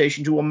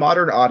representation to a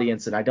modern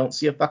audience, and I don't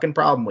see a fucking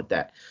problem with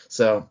that.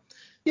 So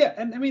yeah,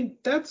 and I mean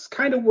that's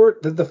kind of where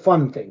the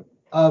fun thing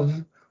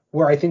of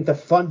where I think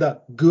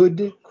the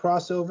good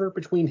crossover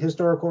between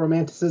historical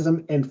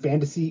romanticism and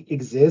fantasy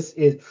exists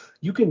is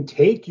you can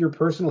take your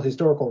personal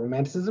historical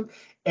romanticism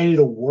and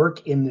it'll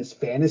work in this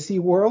fantasy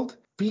world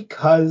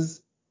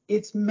because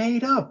it's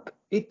made up.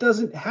 It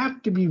doesn't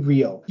have to be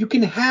real. You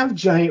can have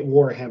giant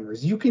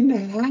warhammers. You can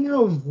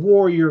have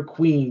warrior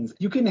queens.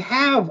 You can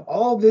have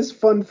all this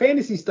fun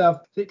fantasy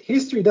stuff that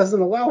history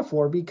doesn't allow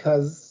for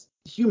because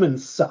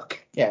humans suck.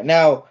 Yeah,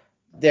 now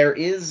there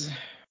is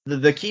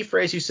the key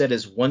phrase you said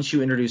is once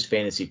you introduce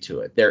fantasy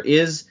to it. There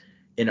is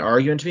an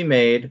argument to be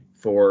made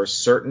for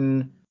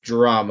certain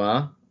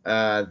drama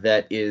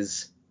that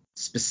is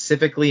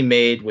specifically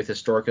made with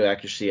historical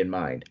accuracy in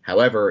mind.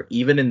 However,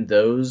 even in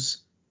those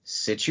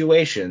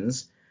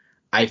situations,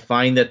 I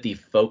find that the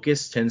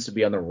focus tends to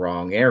be on the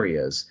wrong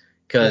areas,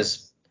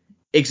 because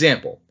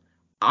Example,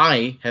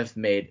 I have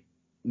made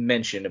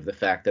mention of the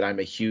fact that I'm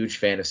a huge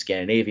fan of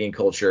Scandinavian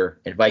culture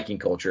and Viking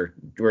culture.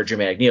 We're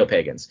Germanic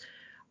neo-pagans.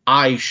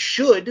 I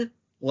should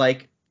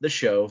like the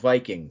show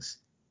Vikings.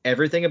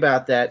 Everything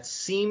about that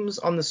seems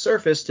on the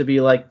surface to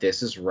be like,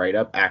 this is right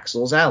up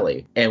Axel's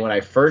alley. And when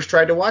I first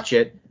tried to watch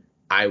it,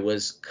 I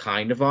was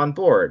kind of on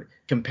board.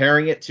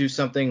 Comparing it to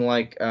something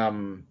like, oh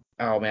man,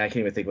 I can't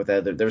even think what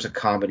that. There was a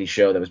comedy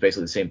show that was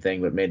basically the same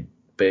thing, but made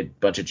a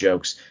bunch of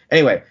jokes.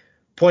 Anyway,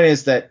 point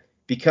is that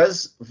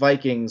because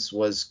Vikings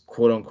was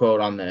quote unquote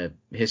on the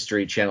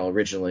History Channel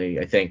originally,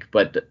 I think,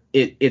 but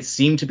it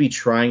seemed to be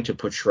trying to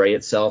portray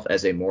itself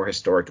as a more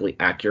historically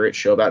accurate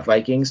show about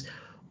Vikings.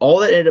 All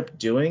that ended up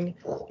doing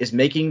is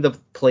making the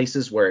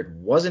places where it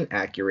wasn't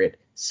accurate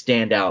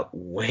stand out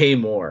way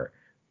more,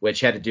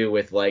 which had to do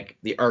with like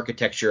the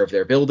architecture of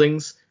their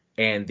buildings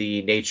and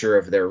the nature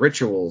of their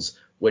rituals,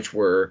 which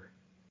were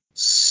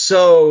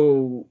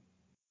so,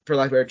 for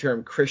lack of a better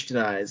term,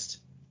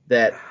 Christianized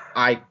that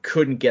I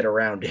couldn't get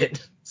around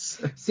it.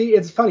 See,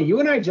 it's funny.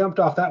 You and I jumped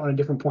off that one at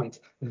different points.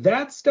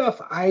 That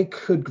stuff I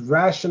could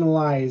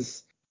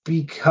rationalize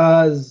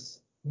because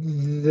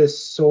the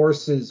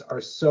sources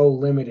are so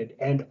limited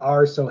and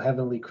are so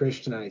heavily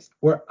Christianized.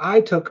 Where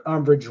I took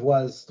umbrage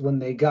was when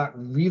they got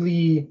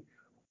really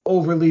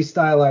overly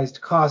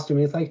stylized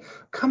costuming. It's like,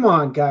 come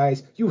on,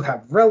 guys. You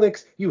have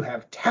relics, you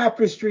have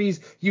tapestries,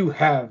 you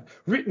have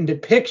written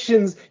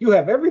depictions, you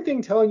have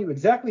everything telling you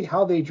exactly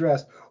how they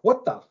dress.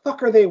 What the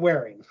fuck are they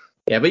wearing?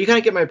 Yeah, but you kind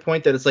of get my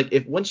point that it's like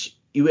if once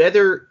you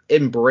either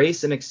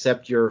embrace and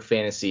accept your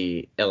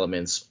fantasy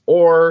elements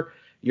or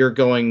you're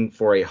going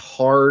for a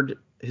hard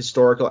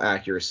historical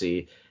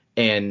accuracy,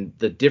 and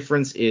the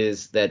difference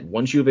is that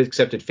once you've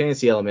accepted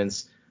fantasy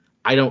elements,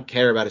 I don't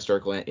care about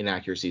historical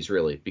inaccuracies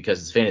really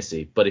because it's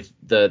fantasy. But if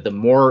the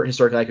more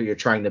historical accurate you're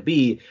trying to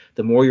be,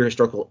 the more your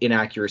historical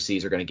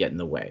inaccuracies are going to get in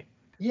the way.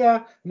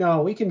 Yeah,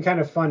 no, we can kind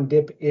of fun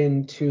dip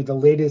into the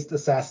latest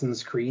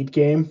Assassin's Creed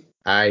game.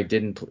 I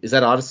didn't. Is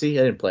that Odyssey?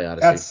 I didn't play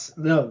Odyssey.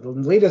 No, the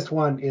latest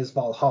one is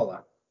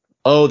Valhalla.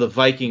 Oh, the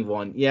Viking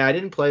one. Yeah, I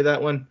didn't play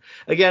that one.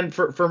 Again,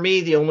 for me,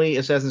 the only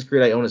Assassin's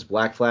Creed I own is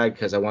Black Flag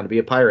because I want to be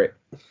a pirate.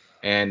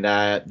 And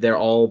they're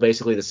all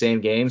basically the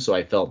same game, so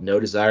I felt no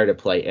desire to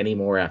play any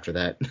more after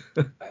that.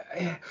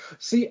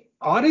 See,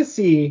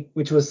 Odyssey,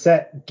 which was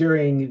set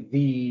during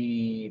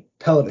the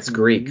It's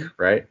Greek, Peloponnesian.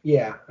 right?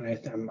 Yeah,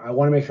 and I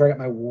want to make sure I got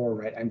my war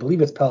right. I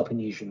believe it's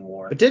Peloponnesian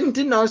War. But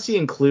didn't Odyssey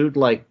include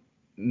like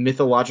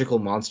mythological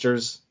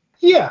monsters?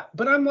 Yeah,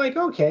 but I'm like,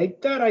 okay,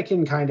 that I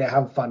can kind of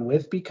have fun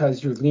with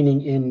because you're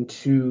leaning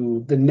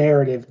into the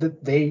narrative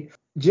that they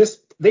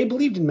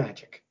believed in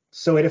magic.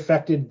 So it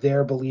affected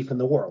their belief in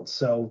the world.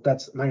 So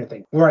that's my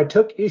thing. Where I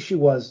took issue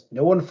was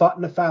no one fought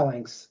in a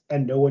phalanx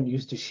and no one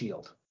used a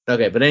shield.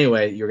 Okay, but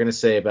anyway, you're gonna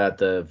say about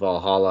the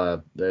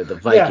Valhalla, the Yeah,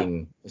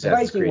 Viking the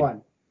Assassin's Viking Creed.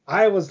 one.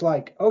 I was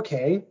like,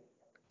 okay,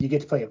 you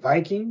get to play a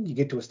Viking, you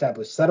get to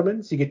establish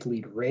settlements, you get to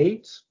lead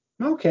raids.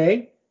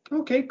 Okay,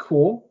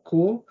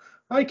 cool.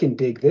 I can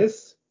dig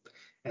this.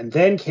 And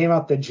then came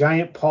out the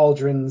giant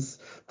pauldrons,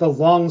 the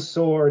long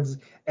swords,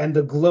 and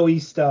the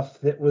glowy stuff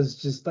that was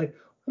just like,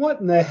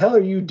 what in the hell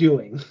are you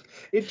doing?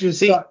 It just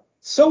See, got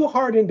so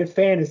hard into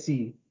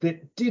fantasy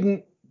that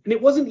didn't. And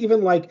it wasn't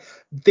even like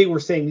they were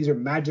saying these are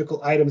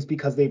magical items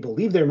because they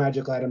believe they're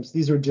magical items.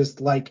 These are just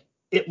like,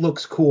 it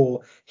looks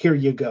cool. Here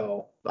you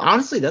go.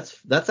 honestly,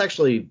 that's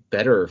actually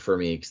better for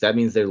me because that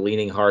means they're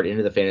leaning hard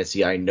into the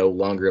fantasy. I no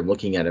longer am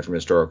looking at it from a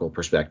historical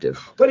perspective.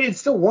 But it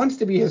still wants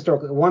to be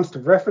historical. It wants to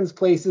reference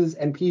places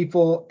and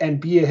people and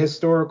be a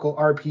historical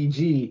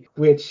RPG,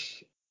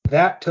 which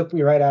that took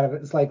me right out of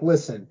it. It's like,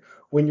 listen,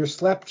 when you're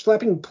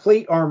slapping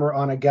plate armor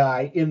on a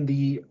guy in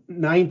the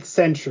 9th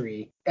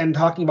century and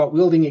talking about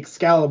wielding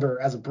Excalibur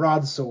as a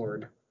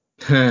broadsword,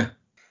 and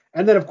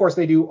then of course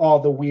they do all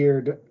the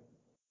weird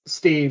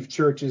stave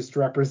churches to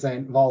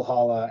represent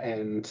Valhalla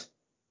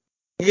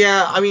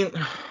Yeah, I mean,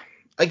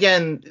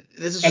 again,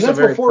 this is and just a that's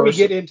very before we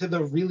get personal. into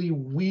the really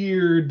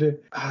weird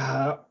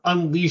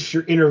unleash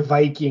your inner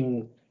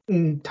Viking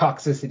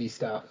toxicity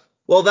stuff.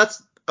 Well,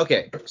 that's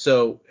okay.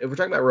 So if we're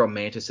talking about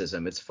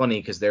romanticism, it's funny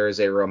because there is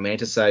a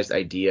romanticized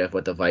idea of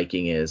what the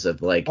Viking is,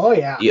 of like Oh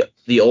yeah.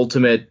 the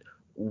ultimate,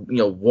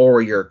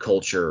 warrior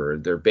culture.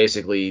 They're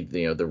basically,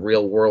 the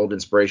real world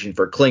inspiration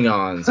for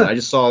Klingons. And I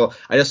just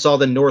saw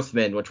the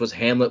Northmen, which was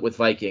Hamlet with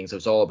Vikings. It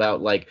was all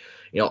about like,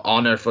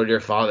 honor for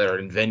your father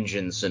and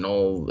vengeance and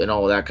all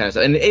that kind of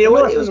stuff. And you The know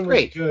what? It was Northman was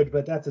great. good,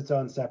 but that's its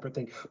own separate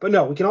thing. But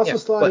no, we can also Yeah,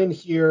 slot but in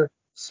here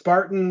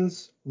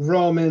Spartans,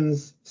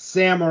 Romans,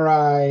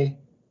 samurai,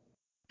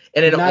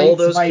 and in all knights,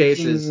 those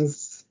cases.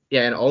 Vikings.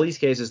 Yeah, in all these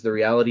cases, the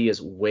reality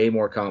is way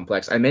more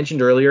complex. I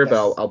mentioned earlier, but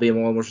I'll, Yes. I'll be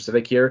more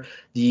specific here.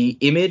 The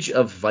image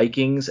of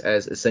Vikings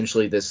as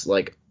essentially this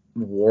like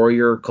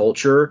warrior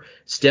culture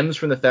stems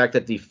from the fact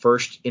that the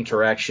first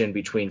interaction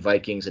between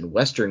Vikings and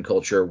Western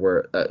culture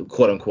were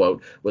quote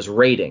unquote was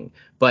raiding,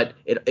 but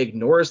it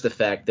ignores the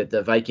fact that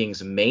the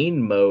Vikings'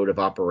 main mode of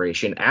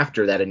operation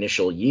after that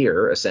initial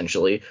year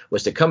essentially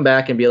was to come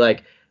back and be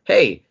like,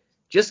 hey,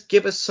 just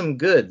give us some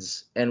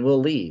goods and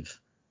we'll leave.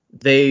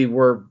 they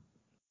were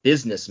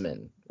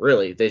businessmen,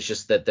 really. It's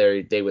just that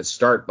they would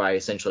start by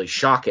essentially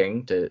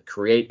shocking to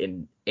create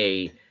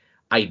a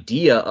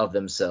idea of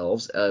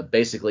themselves,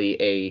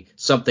 basically a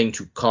something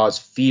to cause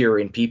fear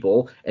in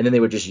people, and then they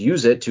would just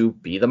use it to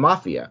be the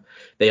mafia.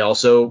 They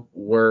also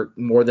were,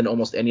 more than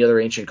almost any other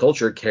ancient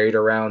culture, carried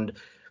around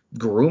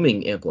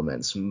grooming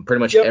implements. Pretty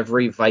much Yep.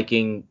 every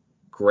Viking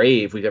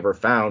grave we've ever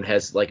found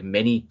has like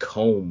many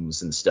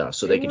combs and stuff,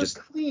 so They they could were just.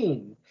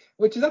 clean,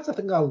 which is that's the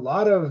thing. A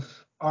lot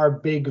of our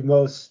big,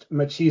 most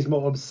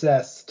machismo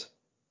obsessed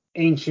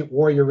ancient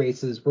warrior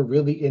races were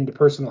really into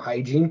personal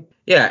hygiene.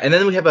 Yeah, and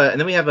then we have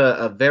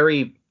a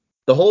very,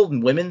 the whole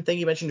women thing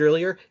you mentioned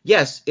earlier.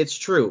 Yes, it's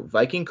true.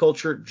 Viking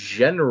culture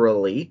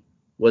generally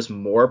was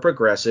more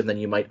progressive than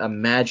you might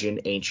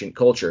imagine ancient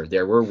culture.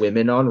 There were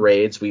women on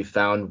raids. We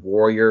found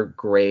warrior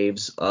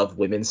graves of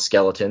women's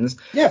skeletons.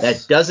 That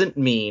Yes. doesn't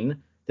mean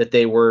that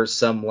they were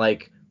some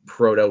like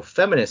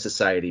proto-feminist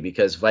society,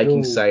 because Viking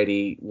No.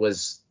 society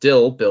was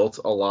still built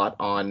a lot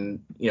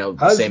on, the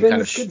same kind of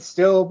Husbands could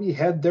still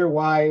behead their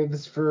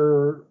wives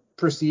for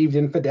perceived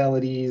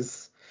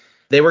infidelities.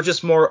 they were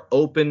just more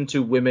open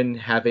to women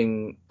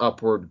having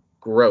upward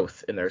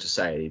growth in their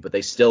society, but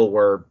they still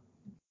were,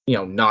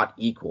 not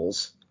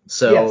equals.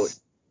 So Yes.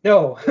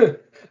 No.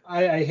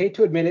 I hate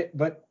to admit it,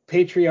 but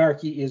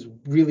patriarchy is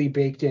really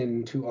baked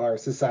into our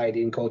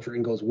society and culture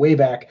and goes way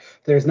back.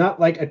 There's not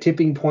like a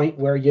tipping point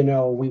where,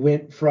 we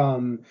went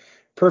from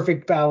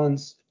perfect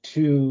balance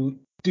to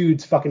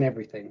dudes fucking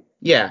everything.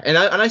 yeah, and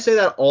I say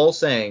that all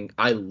saying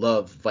I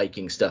love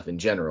Viking stuff in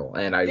general,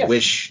 and I Yes.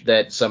 wish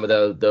that some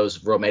of those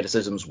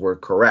romanticisms were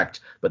correct,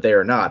 but they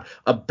are not.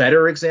 A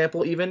better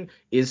example even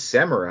is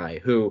samurai,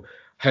 who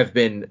have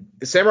been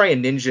samurai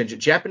and ninja,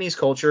 Japanese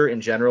culture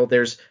in general.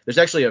 There's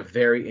actually a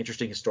very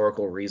interesting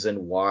historical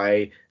reason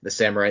why the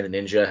samurai and the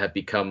ninja have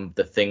become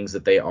the things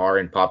that they are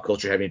in pop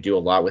culture, having to do a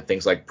lot with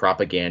things like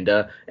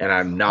propaganda, and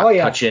I'm Oh not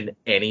yeah. touching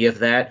any of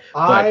that, but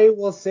I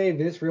will say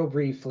this real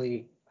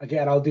briefly.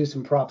 Again, I'll do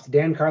some props.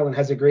 Dan Carlin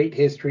has a great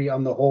history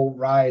on the whole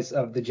rise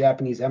of the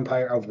Japanese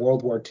Empire of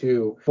World War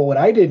II. But what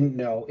I didn't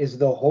know is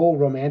the whole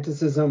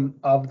romanticism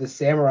of the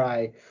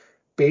samurai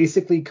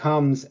basically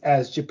comes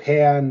as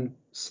Japan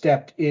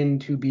stepped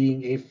into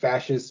being a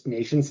fascist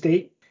nation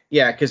state.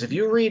 yeah, because if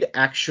you read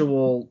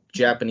actual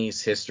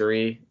Japanese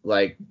history,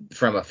 like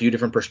from a few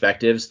different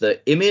perspectives, the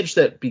image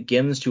that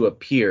begins to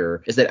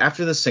appear is that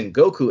after the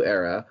Sengoku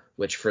era,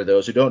 which for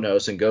those who don't know,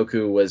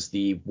 Sengoku was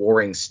the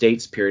warring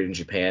states period in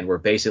Japan, where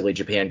basically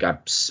Japan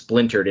got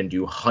splintered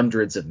into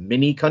hundreds of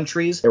mini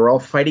countries. They were all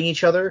fighting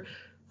each other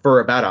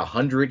for about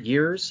 100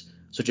 years.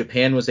 So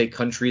Japan was a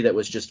country that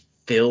was just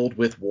filled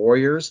with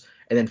warriors.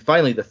 And then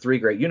finally, the three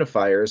great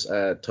unifiers,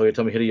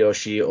 Toyotomi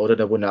Hideyoshi, Oda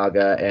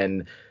Nobunaga,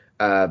 and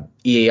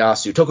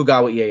Ieyasu,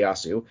 Tokugawa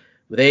Ieyasu,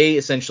 they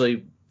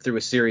essentially, through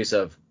a series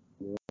of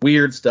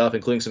weird stuff,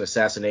 including some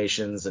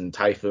assassinations and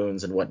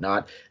typhoons and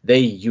whatnot, they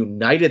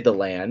united the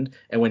land.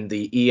 And when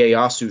the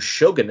Ieyasu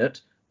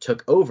shogunate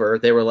took over,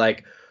 they were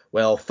like,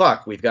 well,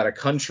 fuck, we've got a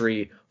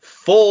country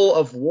full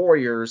of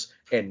warriors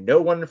and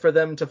no one for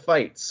them to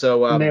fight.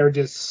 So And they're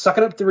just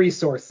sucking up the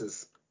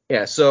resources.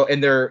 yeah, so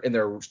and they're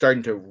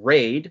starting to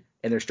raid,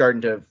 and they're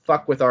starting to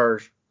fuck with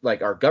our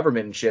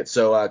government and shit.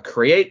 So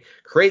create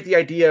the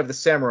idea of the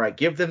samurai,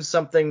 give them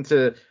something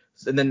to,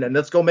 and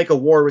let's go make a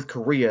war with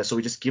Korea. So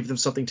we just give them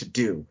something to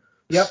do.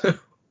 Yep.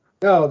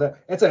 No,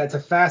 it's a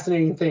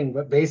fascinating thing,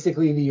 but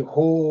basically the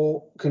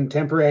whole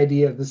contemporary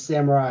idea of the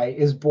samurai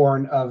is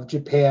born of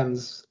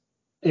Japan's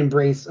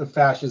embrace of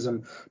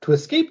fascism to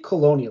escape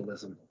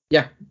colonialism.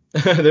 Yeah,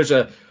 there's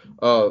a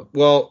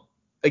well,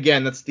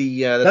 again, that's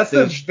That's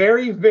the the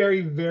very,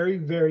 very, very,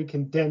 very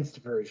condensed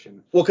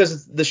version. well,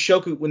 because the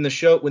shoku when the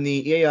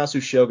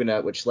Ieyasu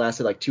shogunate, which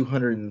lasted like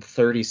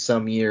 230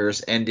 some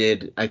years,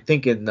 ended, I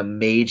think, in the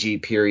Meiji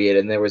period,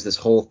 and there was this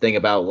whole thing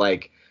about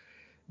like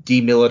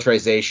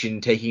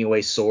demilitarization, taking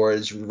away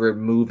swords,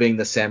 removing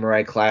the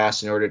samurai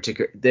class in order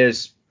to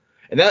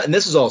and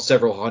this is all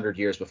several hundred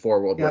years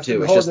before World War Yes, and II.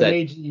 the It's whole just the that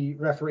Meiji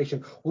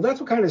Reformation. Well, that's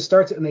what kind of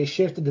starts it, and they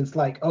shifted. It's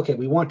like, okay,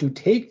 we want to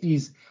take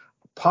these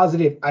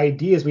positive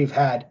ideas we've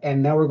had,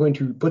 and now we're going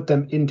to put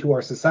them into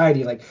our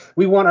society. Like,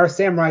 we want our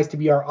samurais to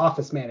be our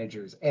office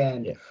managers,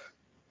 and yeah.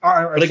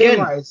 our But again,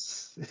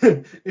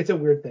 samurais. It's a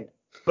weird thing.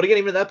 But again,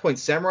 even at that point,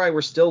 samurai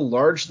were still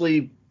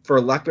largely, for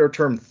lack of a better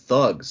term,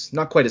 thugs.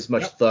 Not quite as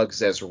much Yep.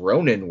 thugs as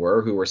Ronin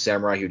were, who were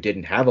samurai who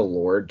didn't have a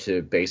lord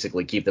to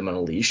basically keep them on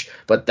a leash.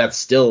 But that's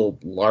still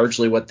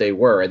largely what they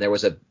were. And there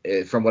was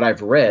from what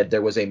I've read,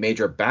 there was a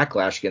major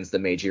backlash against the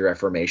Meiji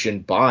Reformation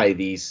by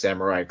the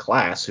samurai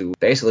class, who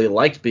basically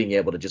liked being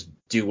able to just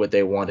do what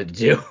they wanted to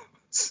do.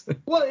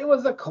 Well, it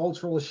was a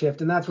cultural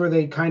shift, and that's where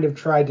they kind of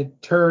tried to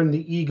turn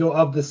the ego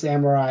of the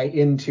samurai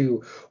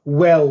into,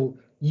 well,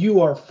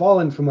 you are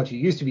fallen from what you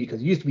used to be because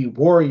you used to be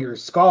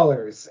warriors,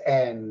 scholars,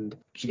 and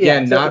yeah,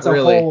 Again, not it's a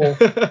really.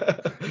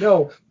 whole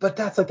no. But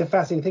that's like the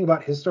fascinating thing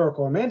about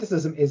historical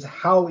romanticism is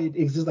how it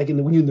exists, like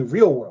when you're in the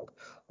real world.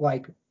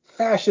 Like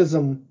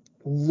fascism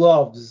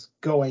loves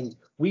going.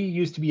 We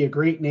used to be a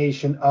great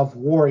nation of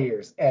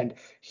warriors, and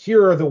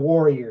here are the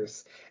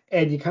warriors.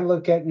 And you kind of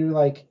look at it and you're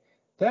like,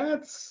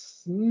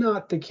 that's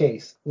not the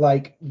case.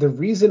 Like, the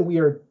reason we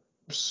are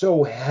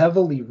so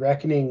heavily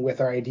reckoning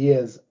with our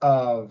ideas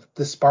of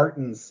the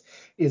Spartans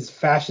is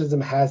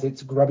fascism has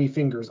its grubby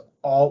fingers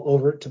all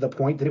over it to the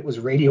point that it was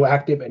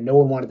radioactive and no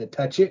one wanted to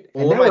touch it.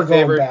 Well, And one now of we're my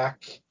going favorite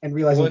back and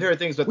one of my realizing favorite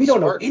things about we the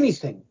don't know Spartans.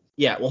 anything.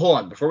 Yeah, well, hold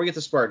on. Before we get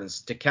to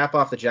Spartans, to cap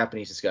off the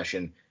Japanese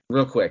discussion,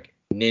 real quick,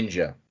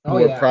 ninja, Oh, who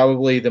are yeah.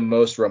 probably the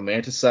most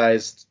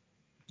romanticized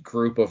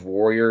group of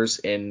warriors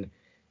in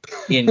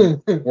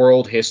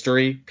world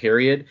history,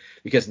 period.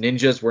 Because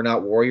ninjas were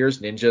not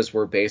warriors. Ninjas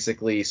were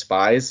basically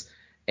spies.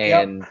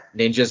 And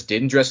ninjas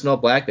didn't dress in all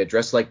black. They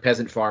dressed like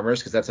peasant farmers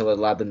because that's how it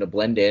allowed them to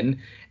blend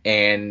in.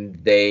 And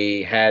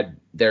they had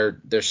their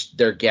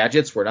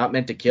gadgets were not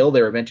meant to kill.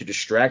 They were meant to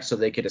distract so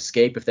they could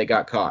escape if they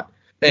got caught.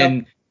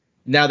 And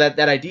now that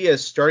idea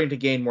is starting to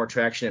gain more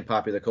traction in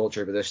popular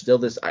culture, but there's still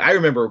this. I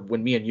remember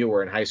when me and you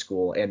were in high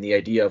school, and the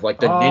idea of like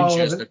the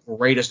ninja is the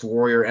greatest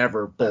warrior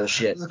ever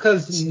bullshit.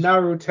 Because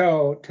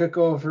Naruto took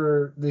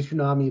over the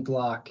tsunami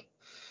block.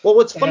 Well,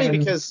 what's funny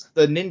because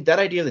that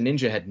idea of the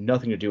ninja had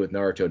nothing to do with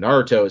Naruto.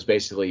 Naruto is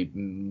basically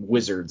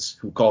wizards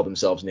who call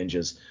themselves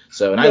ninjas.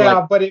 So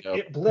but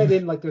it bled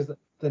in. Like, there's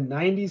the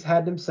 90s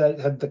had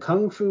the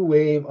kung fu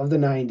wave of the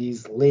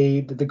 90s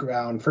laid the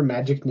ground for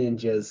magic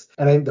ninjas,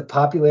 and I think the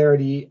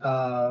popularity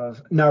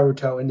of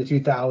Naruto in the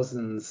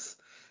 2000s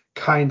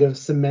kind of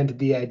cemented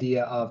the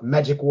idea of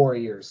magic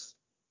warriors.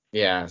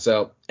 Yeah.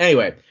 So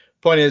anyway,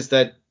 point is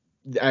that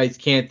I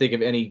can't think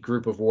of any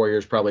group of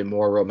warriors probably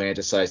more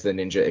romanticized than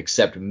ninja,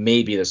 except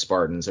maybe the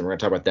Spartans, and we're gonna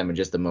talk about them in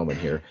just a moment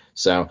here.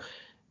 So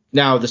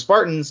now the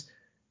Spartans,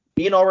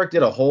 me and Ulrich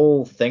did a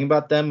whole thing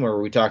about them where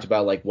we talked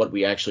about like what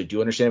we actually do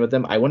understand about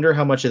them. I wonder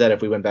how much of that,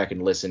 if we went back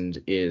and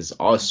listened, is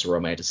us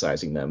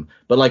romanticizing them.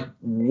 But like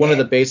one of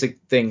the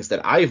basic things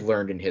that I've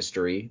learned in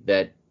history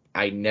that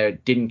I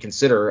didn't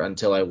consider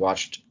until I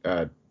watched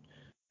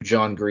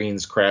John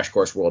Green's Crash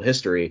Course World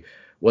History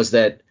was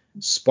that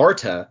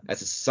Sparta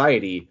as a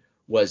society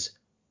was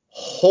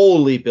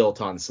wholly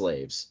built on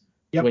slaves.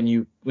 Yep.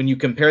 When you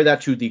compare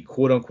that to the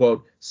quote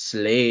unquote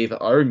slave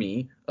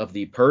army of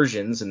the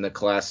Persians in the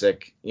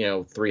classic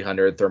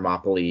 300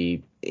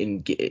 Thermopylae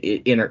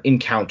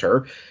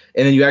encounter,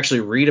 and then you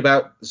actually read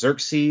about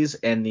Xerxes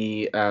and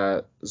the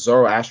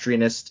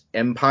Zoroastrianist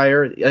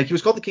empire, like he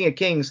was called the King of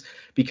Kings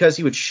because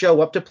he would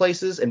show up to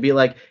places and be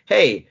like,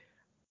 hey,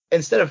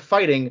 instead of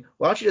fighting,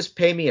 why don't you just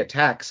pay me a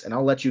tax and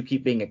I'll let you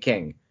keep being a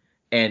king?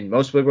 And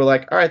most people were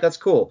like, all right, that's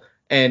cool.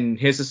 And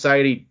his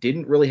society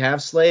didn't really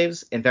have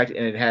slaves. In fact,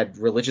 and it had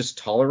religious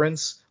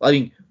tolerance. I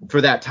mean,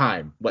 for that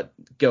time, what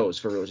goes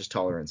for religious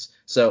tolerance?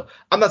 So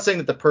I'm not saying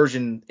that the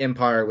Persian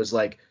Empire was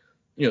like,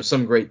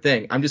 some great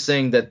thing. I'm just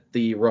saying that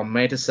the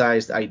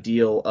romanticized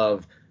ideal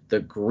of the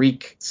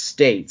Greek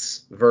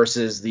states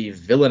versus the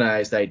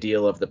villainized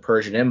ideal of the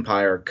Persian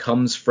Empire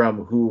comes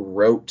from who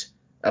wrote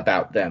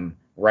about them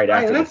right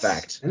after the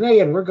fact. And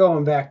again, we're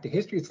going back to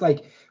history. It's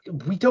like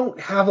we don't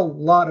have a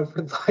lot of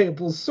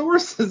reliable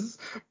sources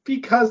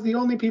because the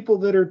only people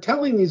that are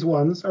telling these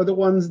ones are the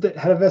ones that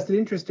had a vested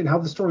interest in how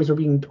the stories are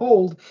being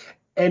told,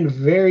 and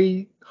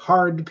very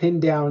hard to pin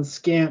down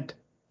scant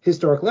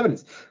historical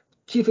evidence.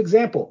 Chief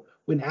example,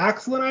 when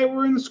Axel and I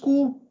were in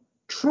school,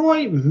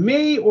 Troy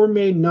may or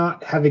may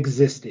not have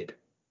existed.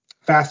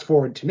 Fast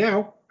forward to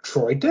now,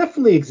 Troy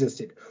definitely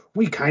existed.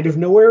 We kind of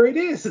know where it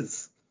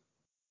is.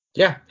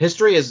 Yeah,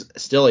 history is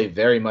still a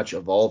very much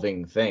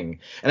evolving thing.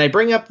 And I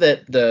bring up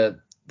that the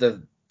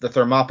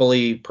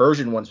Thermopylae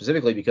Persian one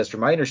specifically because from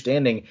my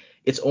understanding,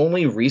 it's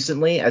only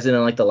recently, as in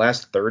like the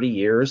last 30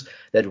 years,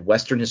 that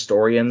Western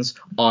historians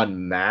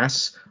en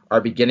masse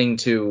are beginning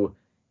to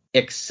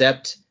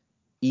accept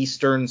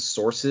Eastern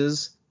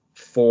sources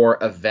for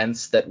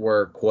events that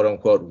were quote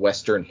unquote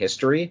Western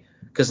history.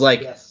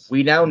 Because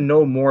we now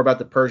know more about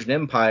the Persian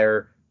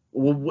Empire.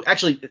 Well,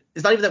 actually,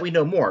 it's not even that we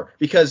know more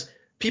because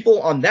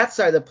people on that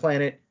side of the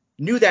planet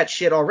knew that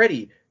shit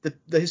already.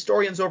 The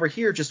historians over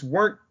here just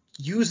weren't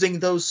using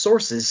those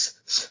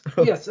sources.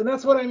 Yes, and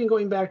that's what I mean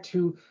going back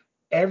to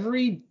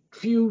every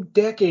few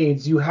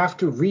decades you have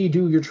to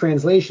redo your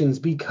translations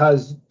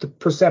because the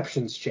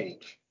perceptions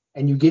change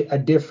and you get a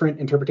different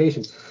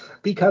interpretation.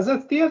 Because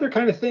that's the other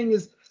kind of thing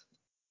is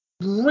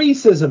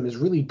racism is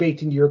really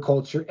baked into your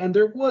culture, and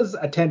there was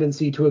a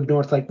tendency to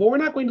ignore. It's like, well, we're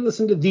not going to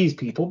listen to these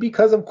people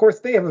because, of course,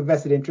 they have a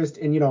vested interest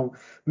in,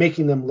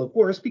 making them look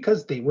worse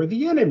because they were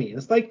the enemy.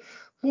 It's like,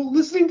 well,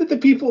 listening to the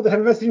people that have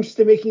a vested interest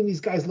in making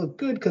these guys look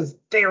good because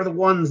they are the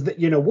ones that,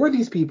 were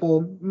these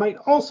people might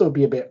also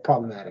be a bit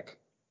problematic.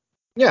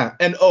 Yeah,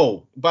 and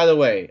by the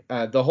way,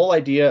 the whole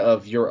idea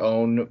of your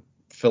own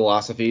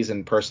philosophies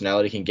and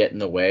personality can get in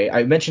the way.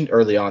 I mentioned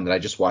early on that I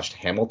just watched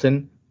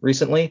Hamilton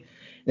recently.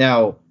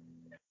 Now,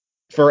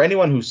 for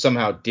anyone who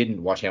somehow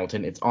didn't watch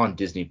Hamilton, it's on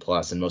Disney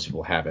Plus, and most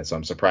people have it, so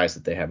I'm surprised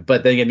that they haven't.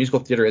 But then again,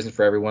 musical theater isn't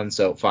for everyone,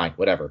 so fine,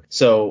 whatever.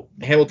 So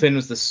Hamilton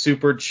was the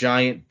super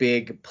giant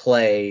big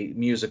play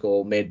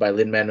musical made by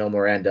Lin-Manuel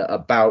Miranda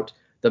about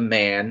the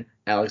man,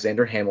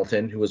 Alexander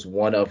Hamilton, who was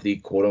one of the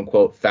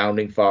quote-unquote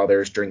founding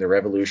fathers during the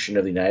Revolution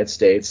of the United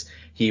States.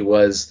 He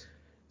was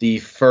the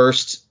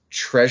first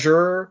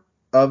treasurer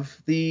of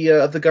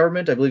the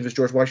government. I believe it was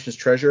George Washington's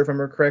treasurer, if I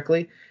remember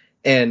correctly.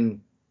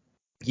 And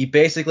he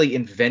basically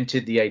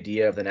invented the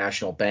idea of the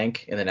national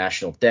bank and the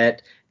national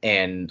debt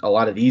and a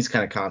lot of these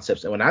kind of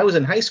concepts. And when I was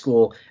in high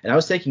school and I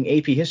was taking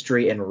AP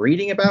history and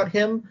reading about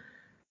him,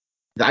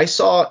 I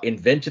saw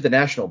invented the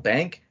national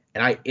bank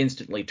and I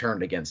instantly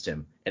turned against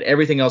him. And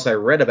everything else I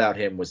read about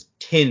him was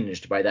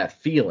tinged by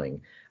that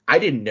feeling. I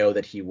didn't know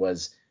that he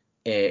was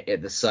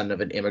the son of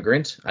an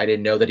immigrant. I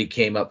didn't know that he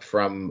came up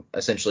from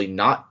essentially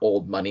not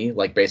old money,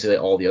 like basically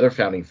all the other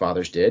founding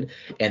fathers did.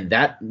 And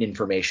that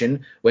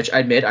information, which I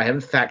admit I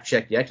haven't fact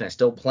checked yet, and I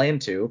still plan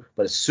to,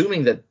 but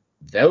assuming that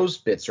those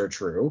bits are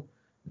true,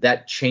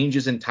 that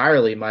changes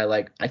entirely my,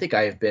 like, I think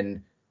I have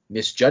been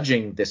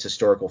misjudging this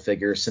historical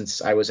figure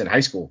since I was in high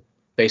school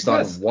based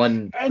on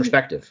one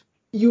perspective.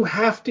 You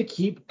have to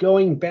keep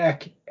going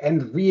back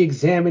and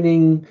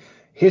re-examining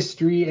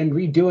history and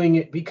redoing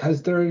it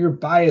because there are your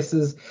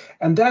biases,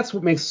 and that's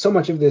what makes so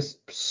much of this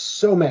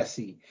so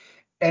messy.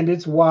 And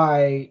it's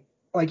why,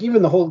 like,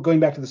 even the whole going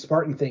back to the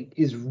Spartan thing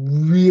is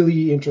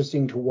really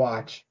interesting to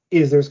watch.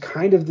 Is there's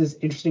kind of this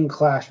interesting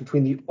clash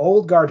between the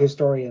old guard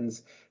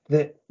historians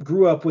that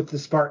grew up with the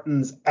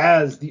Spartans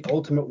as the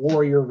ultimate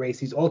warrior race,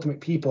 these ultimate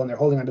people, and they're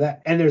holding on to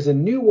that. And there's a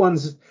new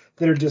ones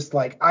that are just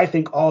like, I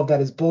think all of that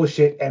is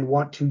bullshit and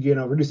want to,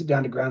 reduce it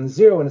down to ground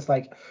zero. And it's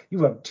like,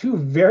 you have two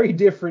very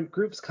different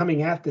groups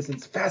coming at this.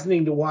 It's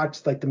fascinating to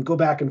watch, like, them go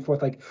back and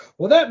forth, like,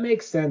 well, that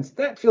makes sense.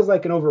 That feels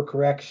like an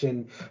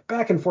overcorrection,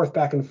 back and forth,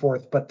 back and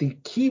forth. But the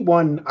key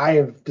one I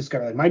have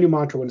discovered, like my new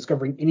mantra when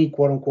discovering any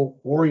quote unquote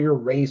warrior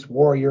race,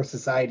 warrior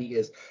society,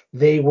 is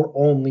they were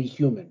only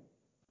human.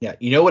 Yeah.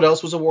 You know what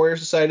else was a warrior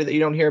society that you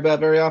don't hear about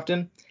very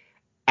often?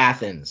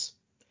 Athens.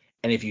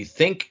 And if you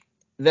think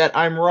that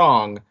I'm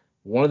wrong,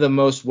 one of the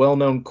most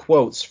well-known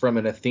quotes from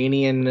an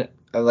Athenian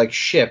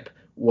ship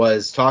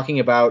was talking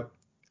about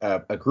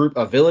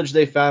a village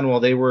they found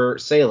while they were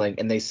sailing,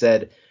 and they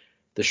said,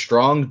 "The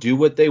strong do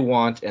what they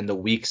want, and the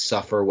weak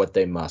suffer what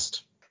they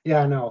must."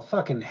 Yeah, no,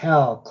 fucking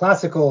hell.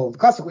 Classical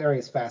era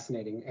is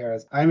fascinating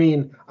eras. I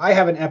mean, I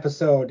have an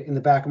episode in the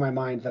back of my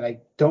mind that I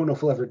don't know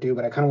if we'll ever do,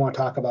 but I kind of want to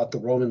talk about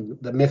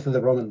the myth of the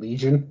Roman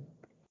legion.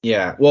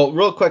 Yeah. Well,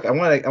 real quick, I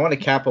want to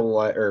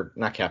capitalize, or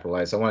not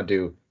capitalize. I want to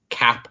do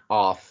cap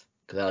off,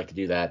 because I like to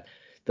do that,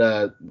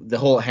 the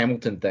whole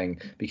Hamilton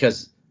thing,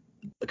 because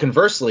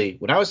conversely,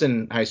 when I was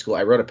in high school,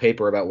 I wrote a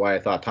paper about why I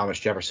thought Thomas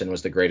Jefferson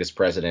was the greatest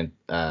president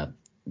that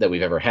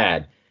we've ever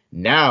had.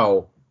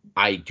 Now,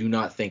 I do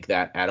not think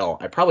that at all.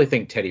 I probably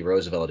think Teddy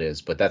Roosevelt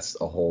is, but that's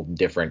a whole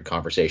different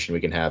conversation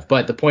we can have.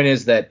 But the point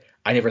is that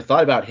I never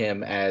thought about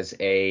him as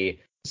a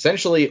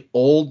essentially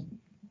old,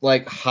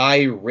 like,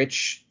 high,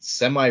 rich,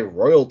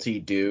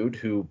 semi-royalty dude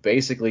who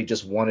basically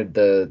just wanted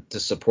to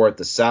support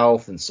the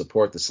South and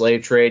support the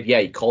slave trade. Yeah,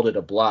 he called it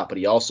a blot, but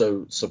he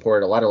also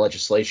supported a lot of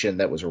legislation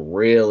that was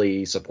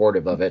really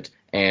supportive of it.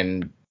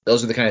 And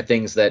those are the kind of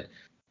things that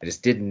I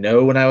just didn't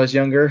know when I was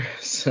younger.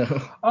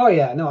 So. Oh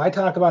yeah, no, I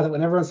talk about it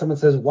whenever someone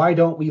says, "Why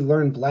don't we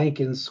learn blank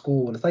in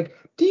school?" And it's like,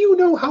 do you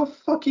know how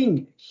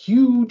fucking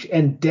huge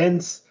and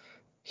dense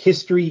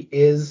history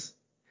is?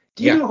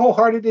 Do you Yeah. know how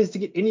hard it is to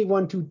get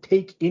anyone to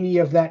take any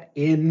of that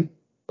in?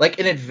 Like,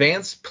 an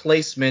advanced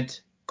placement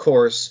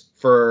course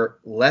for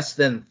less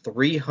than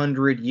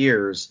 300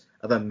 years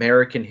of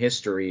American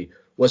history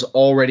was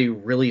already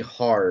really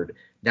hard.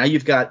 Now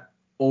you've got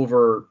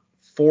over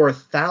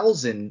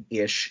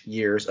 4,000-ish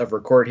years of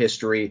recorded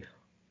history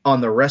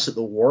on the rest of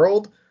the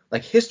world.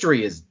 Like,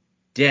 history is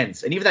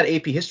dense. And even that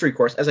AP history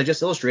course, as I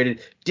just illustrated,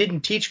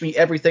 didn't teach me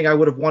everything I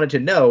would have wanted to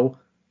know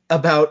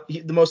about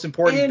the most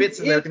important bits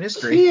of American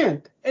history.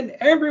 Can't. And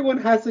everyone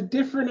has a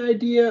different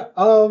idea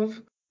of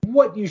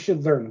what you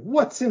should learn,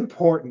 what's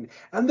important.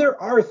 And there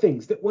are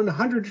things that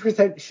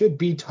 100% should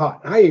be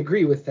taught. I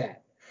agree with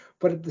that.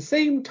 But at the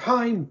same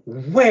time,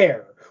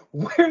 where?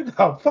 Where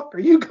the fuck are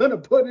you going to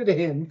put it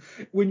in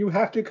when you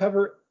have to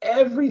cover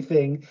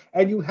everything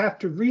and you have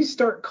to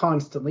restart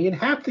constantly and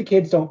half the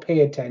kids don't pay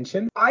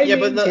attention? I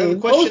but the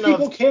maintain question most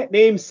people of can't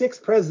name 6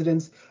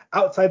 presidents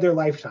outside their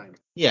lifetime.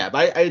 Yeah,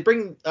 but I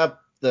bring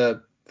up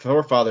the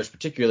forefathers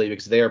particularly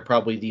because they are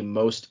probably the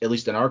most, at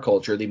least in our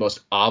culture, the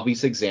most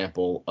obvious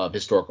example of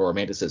historical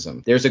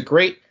romanticism.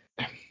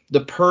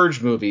 The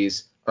Purge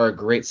movies are a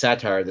great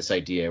satire of this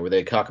idea where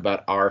they talk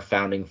about our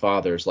founding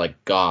fathers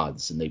like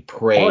gods and they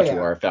pray to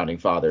our founding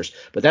fathers.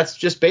 But that's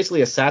just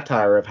basically a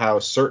satire of how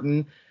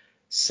certain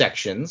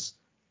sections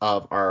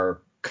of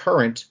our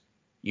current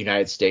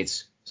United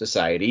States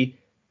society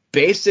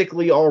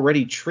basically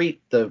already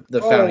treat the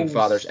founding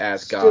fathers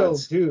as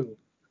gods. Still do.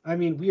 I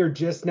mean, we are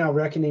just now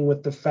reckoning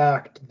with the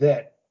fact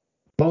that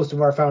most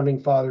of our founding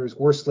fathers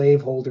were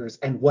slaveholders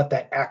and what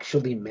that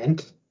actually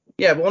meant.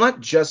 Yeah, well, not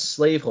just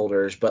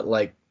slaveholders, but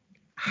like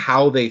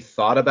how they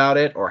thought about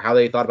it or how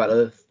they thought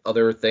about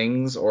other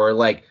things, or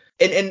like,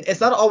 and it's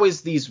not always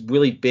these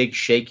really big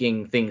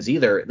shaking things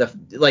either.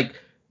 Like,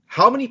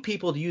 how many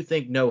people do you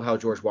think know how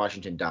George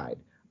Washington died?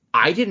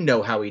 I didn't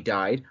know how he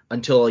died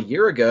until a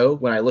year ago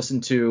when I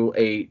listened to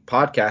a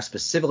podcast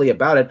specifically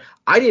about it.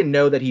 I didn't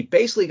know that he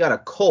basically got a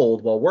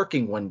cold while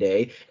working one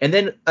day, and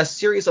then a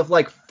series of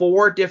like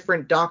 4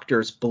 different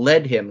doctors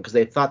bled him because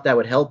they thought that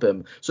would help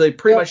him. So they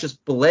pretty much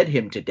just bled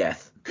him to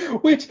death.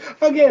 Which,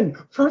 again,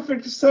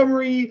 perfect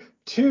summary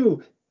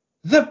too.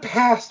 The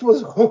past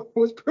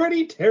was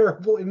pretty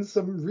terrible in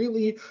some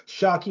really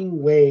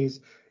shocking ways.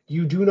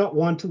 You do not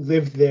want to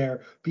live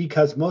there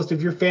because most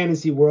of your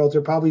fantasy worlds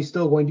are probably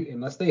still going to,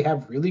 unless they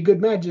have really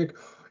good magic,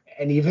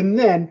 and even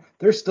then,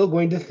 they're still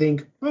going to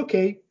think,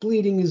 okay,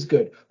 bleeding is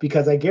good.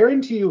 Because I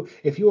guarantee you,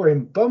 if you are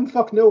in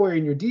bumfuck nowhere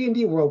in your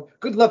D&D world,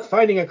 good luck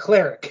finding a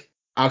cleric.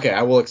 Okay,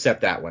 I will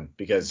accept that one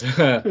because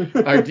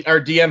our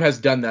DM has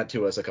done that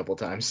to us a couple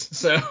times.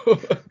 So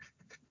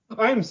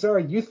I'm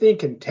sorry, you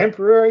think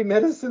contemporary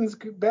medicine's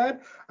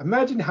bad?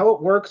 Imagine how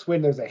it works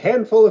when there's a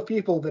handful of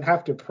people that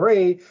have to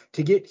pray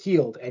to get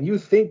healed, and you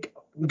think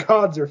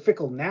gods are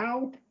fickle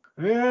now?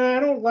 I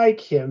don't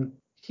like him.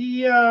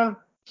 He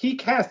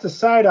cast a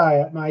side eye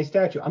at my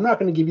statue. I'm not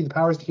going to give you the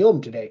powers to heal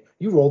him today.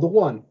 You roll the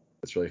 1.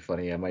 that's really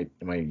funny. I might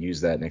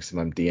use that next time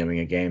I'm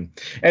DMing a game.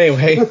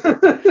 Anyway,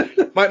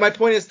 my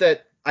point is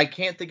that I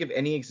can't think of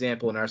any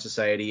example in our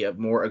society of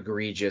more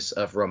egregious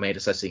of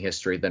romanticizing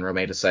history than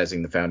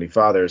romanticizing the founding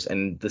fathers.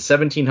 And the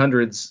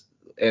 1700s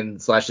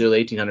and slash the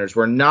early 1800s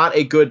were not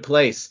a good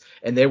place,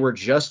 and they were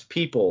just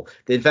people.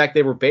 In fact,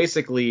 they were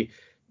basically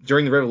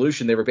during the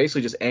revolution, they were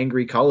basically just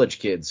angry college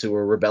kids who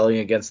were rebelling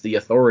against the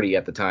authority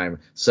at the time.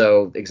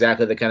 So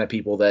exactly the kind of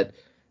people that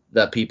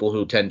the people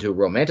who tend to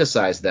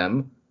romanticize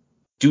them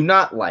do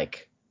not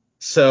like.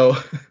 So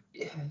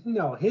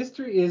No,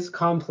 history is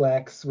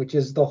complex, which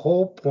is the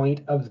whole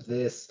point of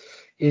this,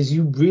 is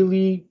you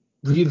really,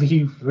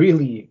 really,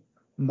 really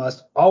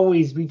must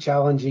always be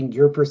challenging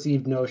your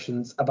perceived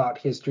notions about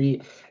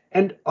history.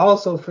 And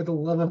also, for the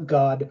love of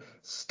God,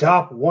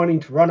 stop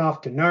wanting to run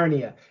off to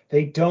Narnia.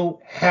 They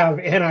don't have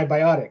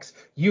antibiotics.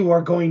 You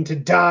are going to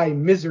die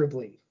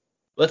miserably.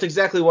 that's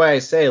exactly why I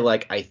say,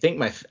 like, I think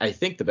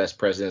the best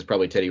president is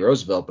probably Teddy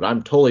Roosevelt, but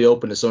I'm totally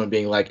open to someone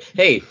being like,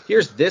 hey,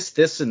 here's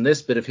this, and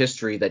this bit of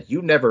history that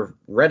you never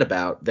read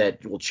about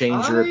that will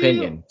change your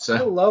opinion. I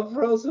So, love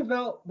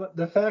Roosevelt, but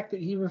the fact that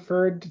he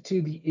referred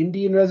to the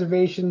Indian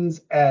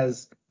reservations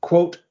as,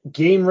 quote,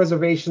 game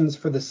reservations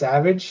for the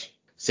savage,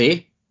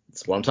 see,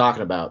 that's what I'm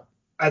talking about.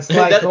 it's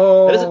like, that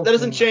oh, that come on.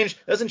 doesn't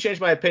change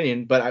my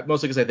opinion, but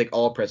mostly because I think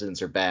all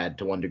presidents are bad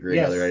to one degree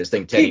or another. I Yes, just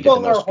think Teddy did the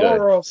people are most good.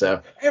 horrible.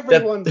 So that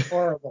Everyone's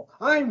horrible.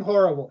 I'm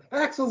horrible.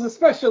 Axel's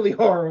especially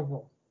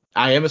horrible.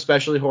 I am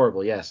especially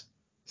horrible. Yes.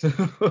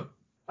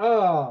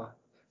 Ah,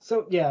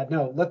 so yeah,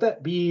 no, let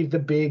that be the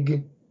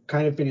big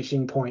kind of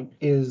finishing point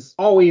is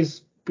always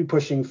be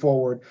pushing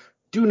forward.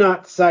 Do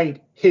not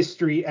cite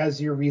history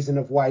as your reason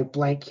of why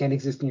blank can't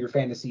exist in your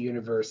fantasy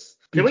universe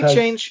Can we because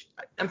change?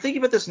 I'm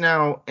thinking about this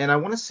now, and I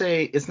want to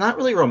say it's not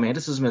really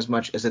romanticism as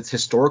much as it's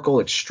historical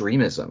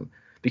extremism,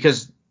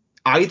 because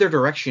either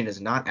direction is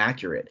not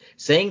accurate.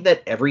 Saying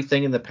that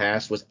everything in the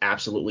past was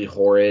absolutely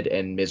horrid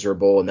and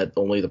miserable and that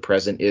only the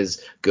present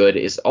is good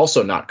is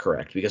also not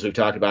correct, because we've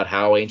talked about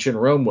how ancient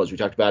Rome was. We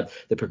talked about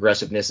the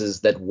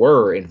progressivenesses that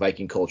were in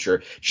Viking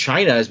culture.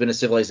 China has been a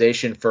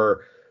civilization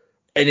for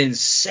an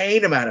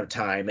insane amount of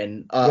time,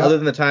 and other yep.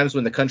 than the times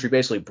when the country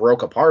basically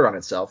broke apart on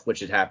itself, which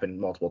had happened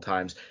multiple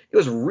times, it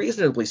was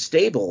reasonably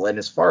stable, and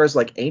as far as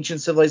like ancient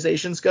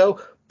civilizations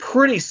go,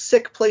 pretty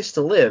sick place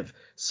to live.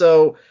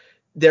 So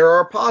there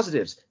are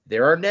positives,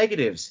 there are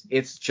negatives.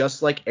 It's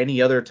just like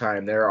any other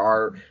time. There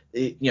are,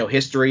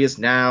 history is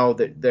now,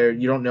 that there,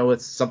 you don't know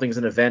it's something's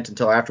an event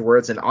until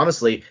afterwards, and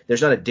honestly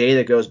there's not a day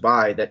that goes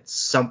by that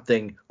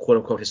something quote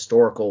unquote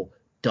historical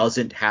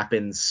doesn't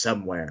happen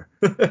somewhere.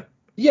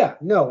 Yeah,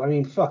 no, I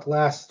mean, fuck,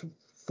 last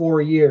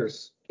 4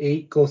 years,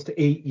 close to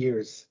 8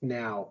 years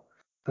now.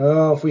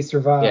 Oh, if we Yeah.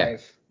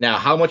 survive. Now,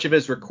 how much of it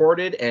is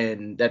recorded,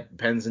 and that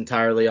depends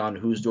entirely on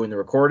who's doing the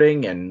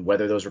recording and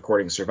whether those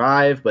recordings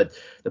survive. But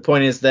the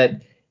point is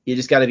that you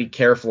just got to be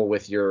careful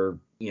with your,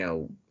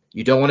 you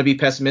don't want to be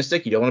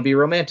pessimistic, you don't want to be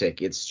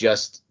romantic. It's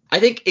just, I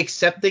think,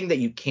 accepting that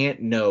you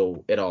can't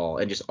know it all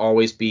and just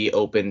always be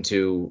open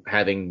to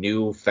having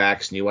new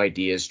facts, new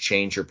ideas,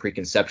 change your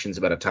preconceptions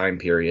about a time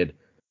period.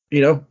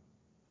 You know,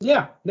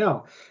 Yeah,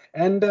 no,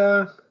 and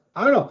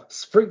I don't know.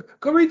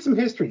 Go read some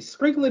history.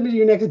 Sprinkle it into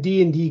your next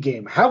D&D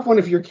game. Have one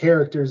of your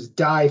characters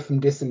die from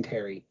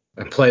dysentery.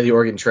 and play the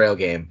Oregon Trail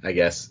game, I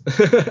guess.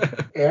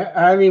 Yeah,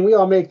 I mean, we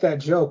all make that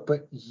joke,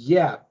 but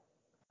yeah,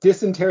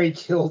 dysentery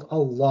killed a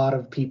lot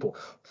of people.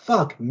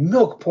 Fuck,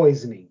 milk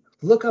poisoning.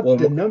 Look up the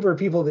Well, number of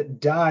people that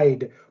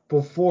died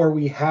before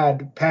we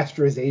had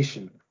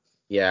pasteurization.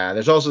 yeah,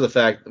 there's also the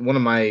fact one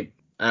of my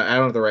I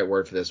don't have the right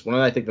word for this. One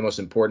of I think the most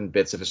important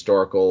bits of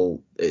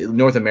historical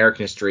North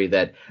American history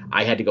that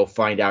I had to go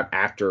find out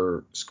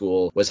after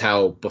school was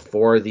how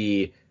before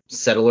the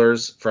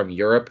settlers from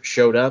Europe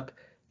showed up,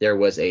 there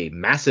was a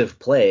massive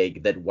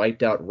plague that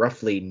wiped out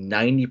roughly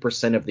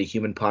 90% of the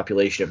human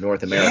population of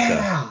North America.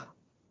 Yeah.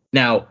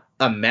 Now,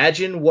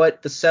 imagine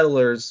what the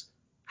settlers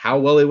how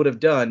well they would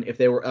have done if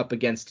they were up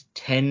against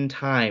 10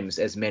 times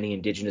as many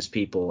indigenous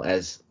people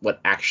as what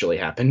actually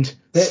happened.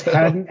 That So,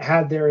 hadn't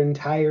had their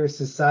entire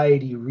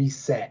society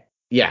reset.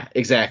 yeah,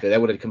 exactly.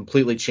 That would have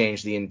completely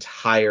changed the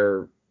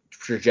entire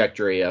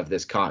trajectory of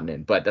this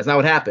continent. But that's not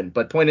what happened.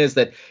 But point is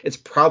that it's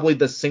probably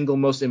the single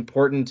most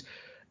important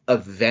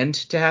event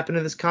to happen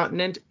in this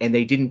continent, and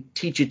they didn't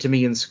teach it to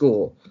me in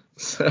school.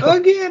 So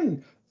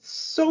Again,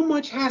 so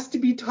much has to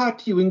be taught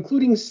to you,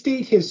 including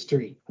state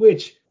history,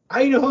 which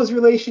Idaho's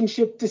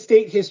relationship to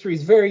state history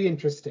is very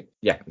interesting.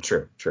 yeah,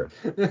 true.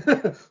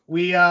 The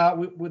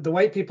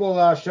white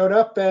people showed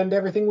up and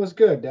everything was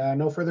good.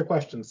 No further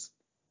questions.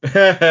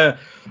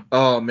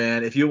 Oh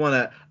man, if you want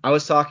to, I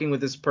was talking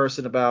with this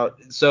person about,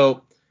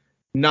 so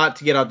not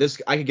to get on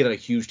this, I could get on a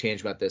huge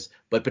tangent about this,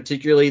 but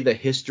particularly the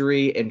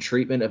history and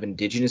treatment of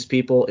indigenous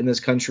people in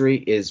this country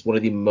is one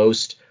of the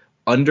most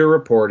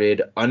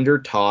underreported,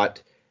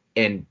 undertaught,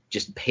 and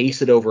just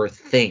pasted over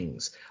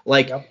things.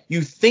 Like, Yep.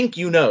 you think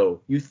you know,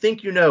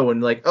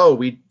 and like, oh,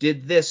 we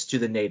did this to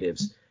the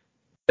natives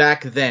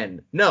back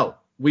then. No,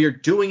 we are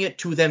doing it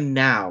to them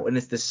now, and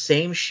it's the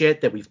same shit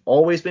that we've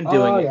always been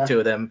doing it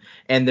to them,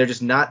 and they're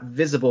just not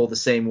visible the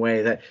same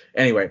way. That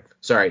anyway,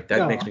 sorry,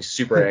 that makes me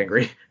super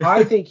angry.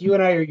 I think you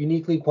and I are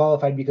uniquely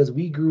qualified because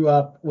we grew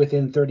up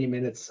within 30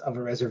 minutes of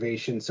a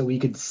reservation, so we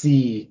could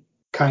see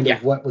kind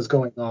of what was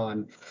going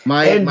on.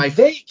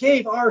 They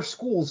gave our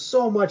schools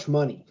so much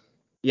money.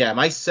 Yeah,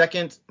 my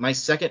second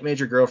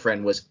major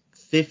girlfriend was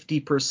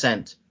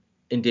 50%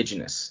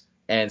 indigenous.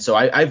 And so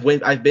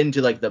I've been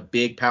to like the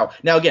big power.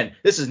 Now again,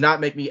 this does not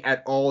make me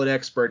at all an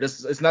expert.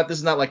 This is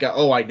not like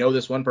I know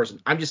this one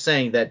person. I'm just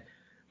saying that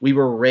we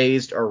were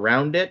raised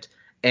around it,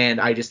 and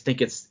I just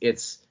think it's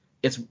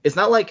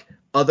not like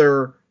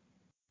other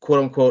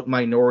quote unquote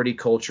minority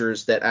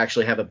cultures that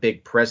actually have a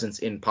big presence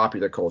in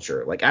popular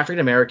culture. Like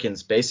African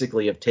Americans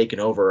basically have taken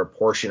over a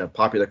portion of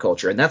popular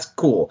culture, and that's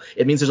cool.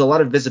 It means there's a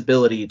lot of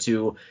visibility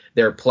to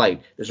their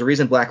plight. There's a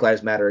reason Black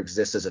Lives Matter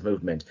exists as a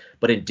movement.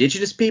 But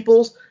indigenous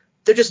peoples,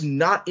 they're just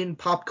not in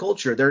pop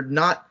culture. They're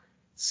not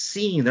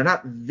seen. They're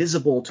not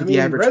visible to the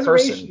average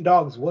Reservation person.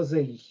 Dogs was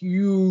a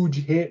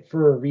huge hit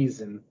for a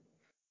reason.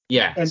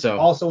 Yeah. And so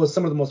also was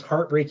some of the most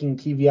heartbreaking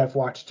TV I've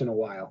watched in a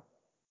while.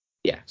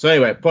 Yeah. So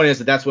anyway, point is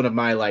that that's one of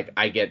my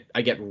I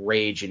get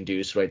rage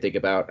induced when I think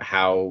about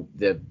how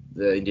the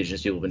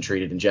indigenous people have been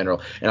treated in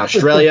general. And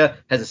Australia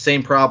has the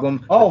same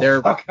problem. Oh,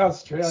 fuck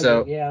Australia.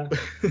 So, yeah.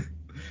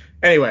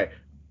 Anyway,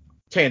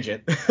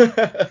 tangent.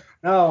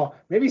 No,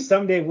 maybe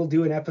someday we'll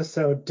do an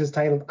episode just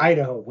titled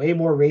Idaho, way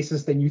more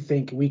racist than you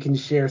think. We can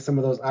share some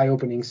of those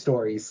eye-opening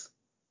stories.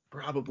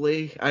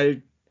 Probably.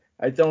 I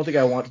don't think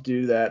I want to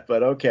do that,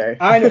 but okay.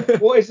 I know.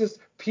 Well, it's just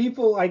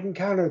people I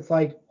encounter. It's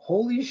like,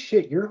 holy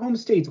shit, your home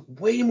state's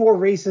way more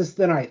racist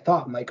than I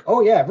thought. I'm like,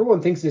 oh yeah,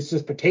 everyone thinks it's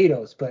just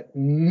potatoes, but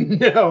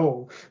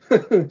no.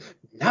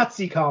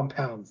 Nazi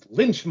compounds,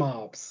 lynch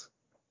mobs.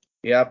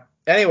 Yep.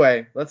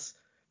 Anyway, let's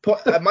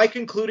put my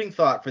concluding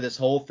thought for this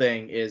whole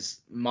thing is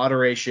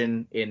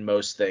moderation in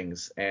most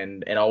things,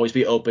 and always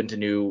be open to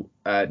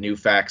new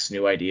facts,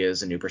 new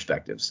ideas, and new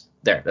perspectives.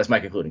 There, that's my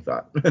concluding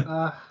thought.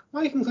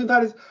 My concluding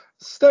thought is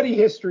study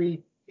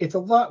history. It's a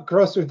lot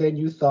grosser than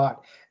you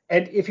thought.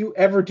 And if you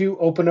ever do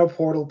open a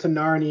portal to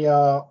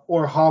Narnia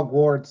or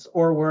Hogwarts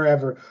or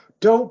wherever,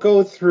 don't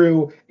go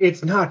through.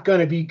 It's not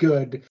going to be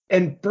good.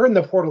 And burn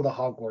the portal to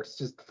Hogwarts.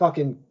 Just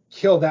fucking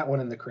kill that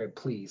one in the crib,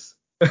 please.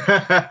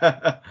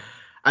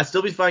 I'd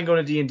still be fine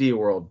going to D&D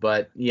world,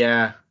 but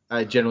yeah,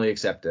 I generally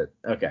accept it.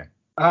 Okay.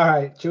 All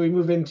right. Should we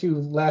move into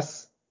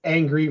less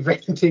angry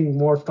ranting,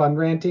 more fun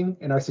ranting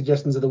and our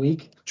suggestions of the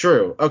week?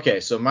 True. Okay,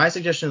 so my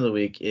suggestion of the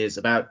week is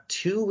about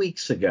 2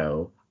 weeks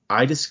ago,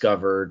 I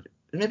discovered,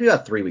 maybe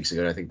about 3 weeks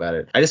ago, I think about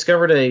it, I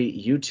discovered a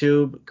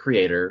YouTube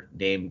creator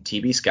named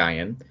TB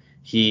Skyen.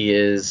 He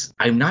is,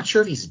 I'm not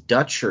sure if he's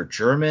Dutch or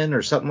German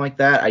or something like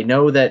that. I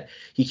know that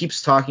he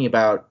keeps talking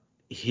about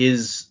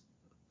his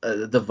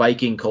the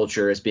Viking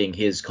culture as being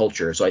his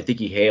culture, so I think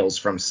he hails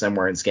from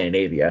somewhere in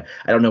Scandinavia.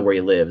 I don't know where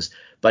he lives,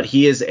 but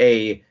he's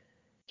a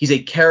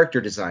character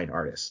design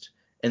artist.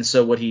 And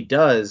so what he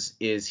does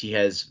is he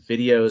has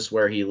videos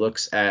where he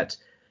looks at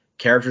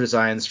character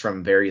designs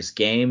from various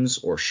games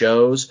or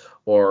shows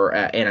or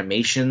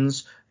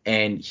animations,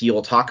 and he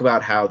will talk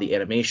about how the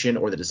animation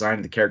or the design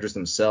of the characters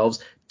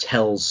themselves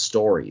tells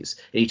stories.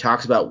 And he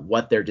talks about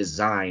what their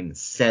design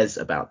says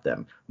about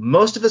them.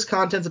 Most of his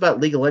content's about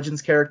League of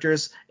Legends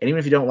characters, and even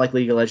if you don't like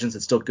League of Legends,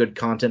 it's still good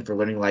content for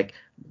learning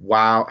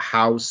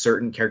how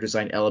certain character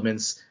design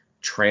elements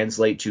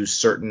translate to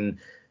certain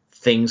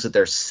things that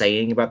they're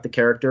saying about the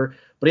character.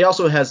 But he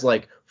also has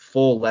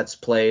full let's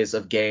plays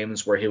of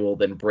games where he will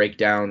then break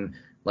down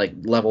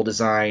level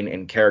design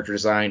and character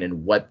design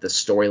and what the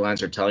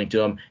storylines are telling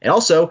to him. And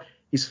also,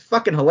 he's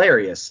fucking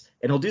hilarious.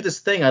 And he'll do this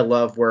thing I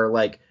love where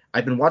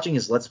I've been watching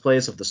his let's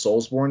plays of the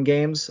Soulsborne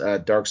games,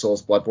 Dark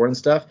Souls, Bloodborne and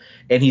stuff,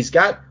 and he's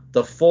got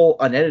the full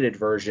unedited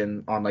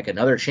version on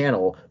another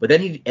channel, but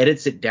then he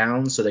edits it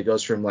down so that it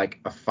goes from a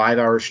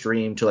 5-hour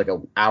stream to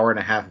an hour and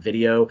a half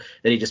video.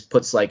 Then he just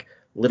puts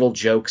little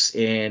jokes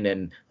in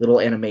and little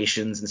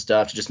animations and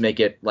stuff to just make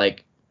it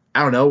like,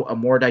 I don't know, a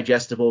more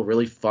digestible,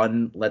 really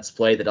fun Let's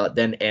Play that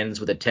then ends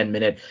with a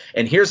 10-minute.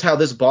 And here's how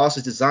this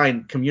boss's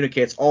design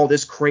communicates all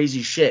this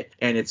crazy shit.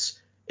 And it's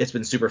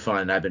been super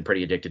fun. I've been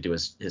pretty addicted to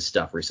his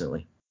stuff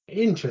recently.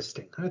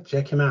 Interesting. I'll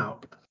check him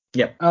out.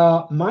 Yep.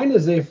 Mine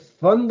is a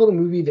fun little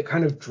movie that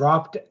kind of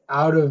dropped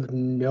out of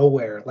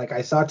nowhere. Like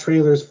I saw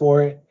trailers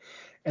for it,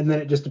 and then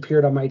it just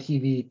appeared on my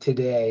TV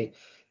today.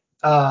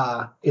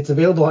 It's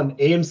available on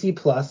AMC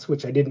Plus,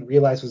 which I didn't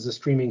realize was a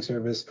streaming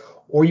service,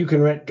 or you can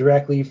rent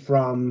directly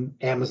from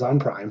Amazon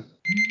Prime.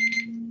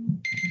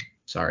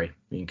 Sorry,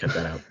 you can cut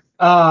that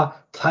out.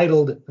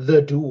 Titled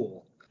The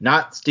Duel.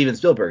 Not Steven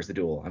Spielberg's The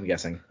Duel, I'm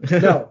guessing.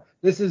 No,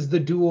 this is The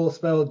Duel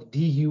spelled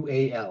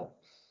Dual.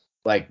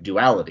 Like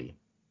duality.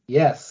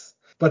 Yes,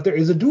 but there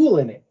is a duel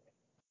in it,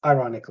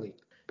 ironically.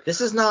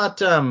 This is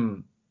not,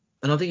 I'm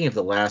thinking of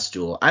the last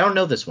duel. I don't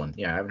know this one.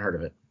 Yeah, I haven't heard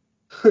of it.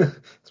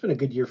 It's been a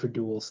good year for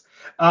duels.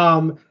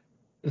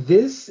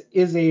 This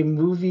is a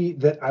movie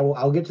that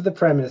I'll get to the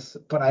premise,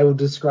 but I will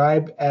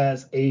describe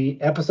as a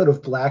episode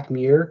of Black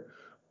Mirror,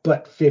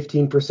 but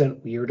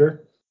 15%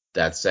 weirder.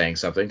 That's saying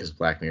something, because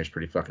Black Mirror is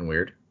pretty fucking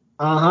weird.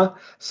 Uh-huh.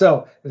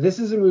 So this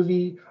is a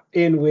movie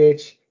in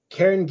which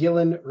Karen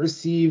Gillan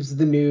receives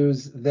the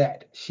news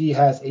that she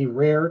has a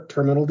rare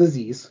terminal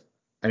disease.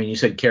 I mean, you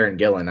said Karen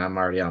Gillan. I'm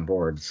already on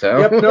board, so.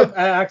 Yep, nope.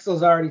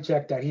 Axel's already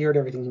checked out. He heard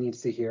everything he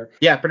needs to hear.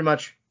 Yeah, pretty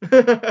much.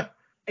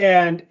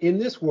 And in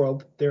this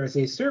world, there is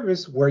a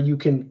service where you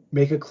can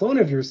make a clone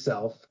of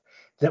yourself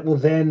that will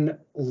then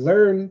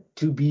learn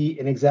to be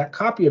an exact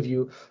copy of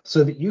you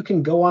so that you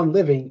can go on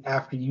living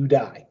after you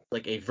die.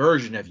 Like a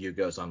version of you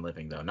goes on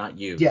living, though, not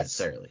you Yes.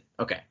 necessarily.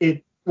 Okay.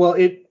 It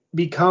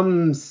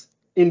becomes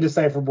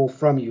indecipherable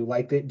from you.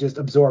 Like it just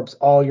absorbs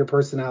all your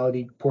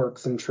personality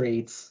quirks and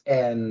traits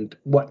and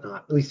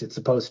whatnot. At least it's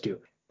supposed to.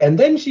 And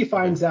then she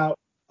finds out,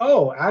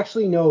 oh,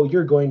 actually, no,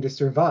 you're going to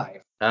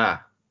survive.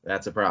 Ah,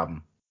 that's a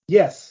problem.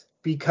 Yes,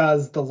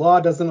 because the law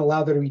doesn't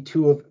allow there to be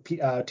two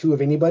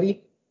of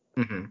anybody.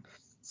 Mm-hmm.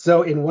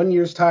 So in 1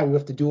 year's time, you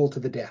have to duel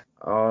to the death.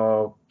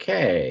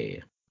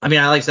 Okay. I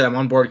mean, like I said, I'm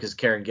on board because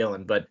Karen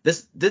Gillan, but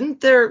wasn't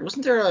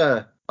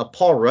there a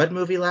Paul Rudd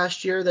movie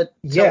last year that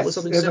was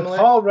something there's similar? a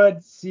Paul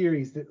Rudd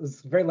series that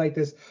was very like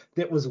this,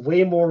 that was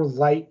way more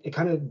light. It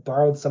kind of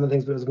borrowed some of the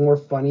things, but it was more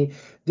funny.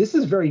 This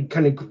is very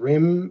kind of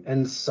grim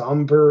and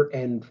somber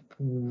and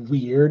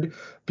weird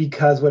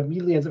because what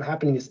immediately ends up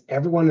happening is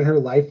everyone in her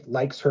life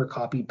likes her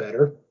copy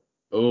better.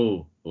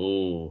 Ooh.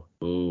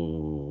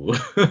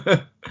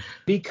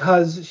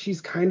 Because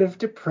she's kind of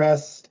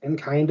depressed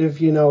and kind of,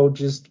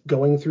 just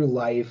going through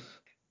life.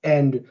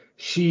 And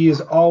she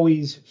is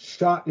always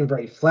shot in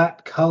very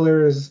flat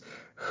colors.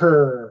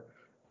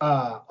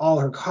 All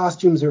her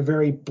costumes are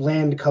very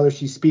bland colors.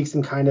 She speaks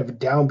in kind of a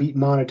downbeat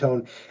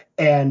monotone.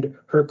 And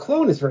her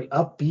clone is very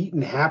upbeat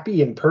and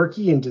happy and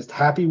perky and just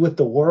happy with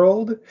the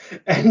world.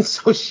 And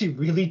so she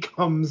really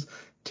comes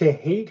to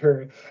hate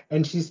her.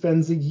 And she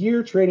spends a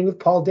year training with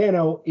Paul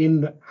Dano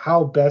in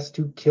how best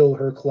to kill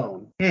her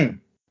clone.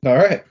 All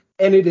right.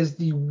 And it is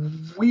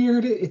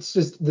it's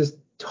just this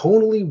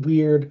tonally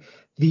weird.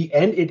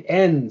 It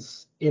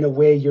ends in a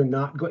way you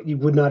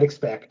would not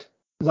expect.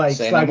 Like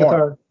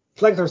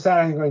Slagathor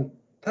sat and going,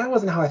 that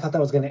wasn't how I thought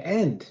that was going to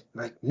end.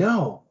 I'm like,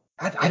 no,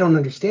 I don't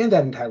understand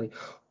that entirely.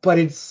 But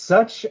it's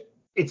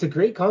a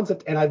great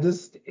concept, and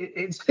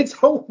it's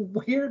a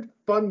weird,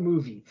 fun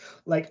movie.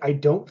 Like, I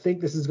don't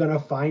think this is going to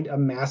find a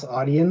mass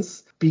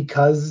audience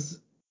because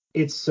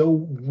it's so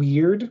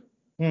weird.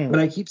 And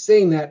I keep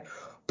saying that,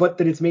 but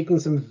that it's making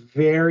some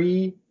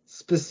very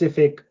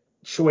specific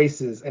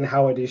choices and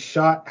how it is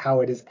shot,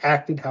 how it is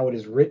acted, how it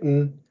is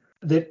written.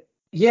 And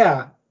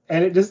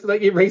it just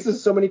it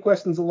raises so many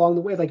questions along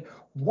the way. Like,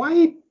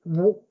 why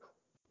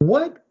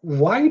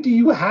do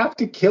you have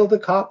to kill the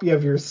copy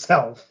of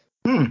yourself?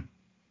 All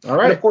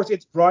right. And of course,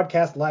 it's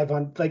broadcast live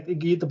on you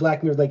get the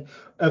Black Mirror.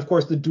 Of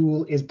course, The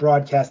Duel is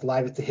broadcast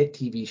live. It's a hit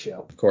TV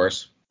show. Of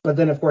course. But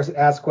then, of course, it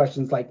asks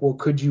questions like, well,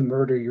 could you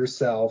murder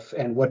yourself?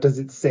 And what does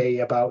it say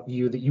about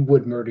you that you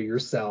would murder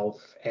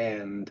yourself?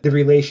 And the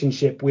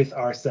relationship with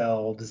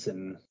ourselves.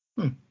 And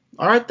all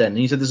right, then.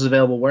 You said this is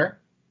available where?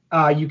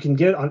 You can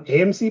get it on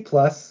AMC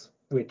Plus,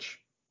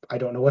 which I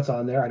don't know what's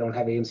on there. I don't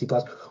have AMC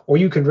Plus. Or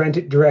you can rent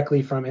it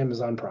directly from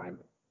Amazon Prime.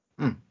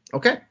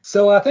 Okay.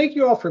 So thank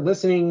you all for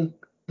listening.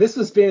 This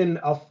has been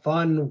a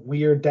fun,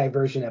 weird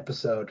diversion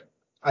episode.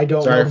 I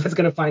don't know if it's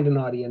going to find an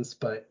audience,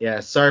 but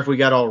yeah, sorry if we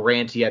got all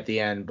ranty at the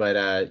end, but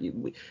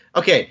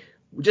okay,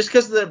 just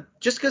because the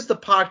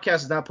podcast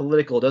is not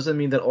political doesn't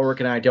mean that Ulrich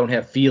and I don't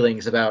have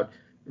feelings about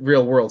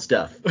real world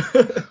stuff.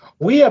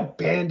 We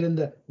abandoned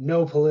the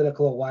no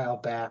political a while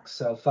back,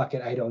 so fuck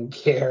it, I don't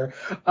care.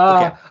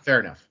 Okay,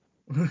 fair enough.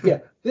 Yeah,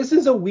 this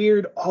is a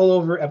weird all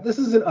over. This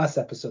is an us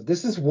episode.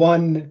 This is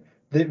one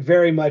that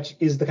very much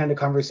is the kind of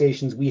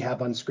conversations we have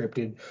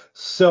unscripted.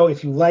 So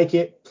if you like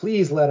it,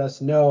 please let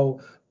us know.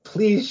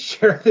 Please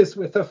share this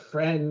with a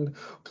friend.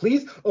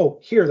 Please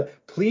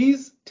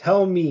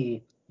tell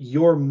me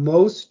your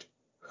most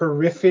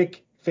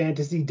horrific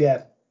fantasy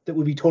death that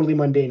would be totally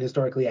mundane,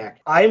 historically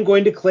accurate. I am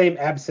going to claim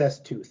abscess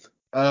tooth.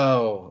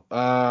 Oh,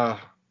 I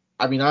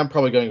mean, I'm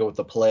probably going to go with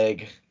the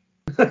plague.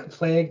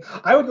 Plague.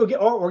 I would go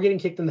or getting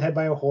kicked in the head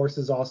by a horse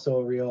is also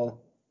a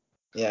real.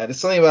 Yeah, there's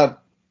something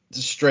about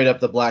just straight up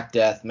the Black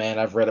Death, man.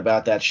 I've read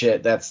about that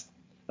shit. That's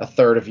a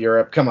third of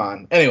Europe. Come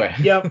on. Anyway.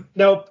 Yep.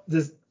 Nope.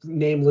 This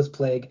nameless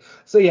plague.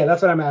 So yeah,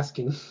 that's what I'm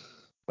asking.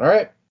 All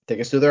right.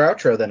 Take us through their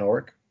outro then,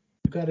 Orc.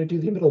 You got to do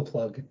the middle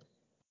plug.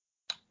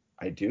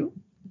 I do?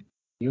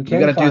 You You got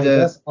can to do find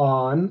the. us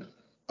on.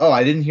 Oh,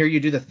 I didn't hear you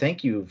do the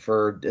thank you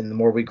for In the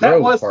More We That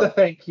Grow was part. the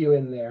thank you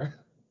in there.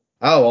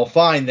 Oh, well,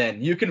 fine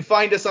then. You can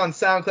find us on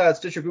SoundCloud,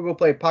 Stitcher, Google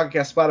Play, Pocket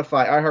Cast,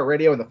 Spotify,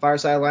 iHeartRadio, and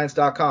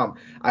thefiresidealliance.com.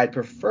 I'd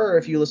prefer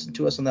if you listen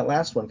to us on that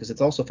last one because it's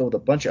also filled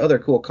with a bunch of other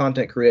cool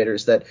content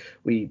creators that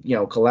we,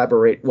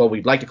 collaborate. Well,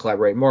 we'd like to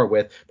collaborate more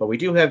with, but we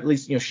do have at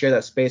least, share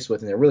that space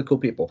with, and they're really cool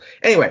people.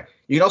 Anyway,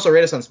 you can also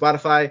rate us on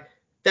Spotify.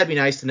 That'd be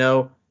nice to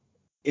know.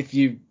 If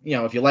you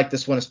like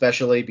this one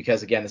especially,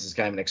 because again, this is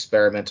kind of an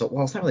experimental.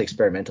 Well, it's not really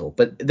experimental,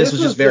 but this was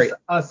just very. Just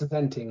us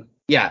venting.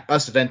 Yeah,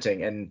 us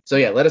venting. And so,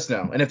 yeah, let us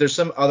know. And if there's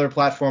some other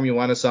platform you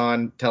want us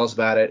on, tell us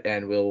about it,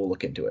 and we'll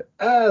look into it.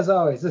 As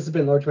always, this has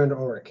been Lord Commander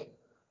Ulrich.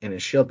 And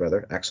his shield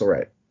brother, Axel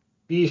Wright.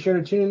 Be sure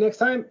to tune in next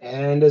time,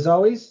 and as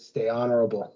always, stay honorable.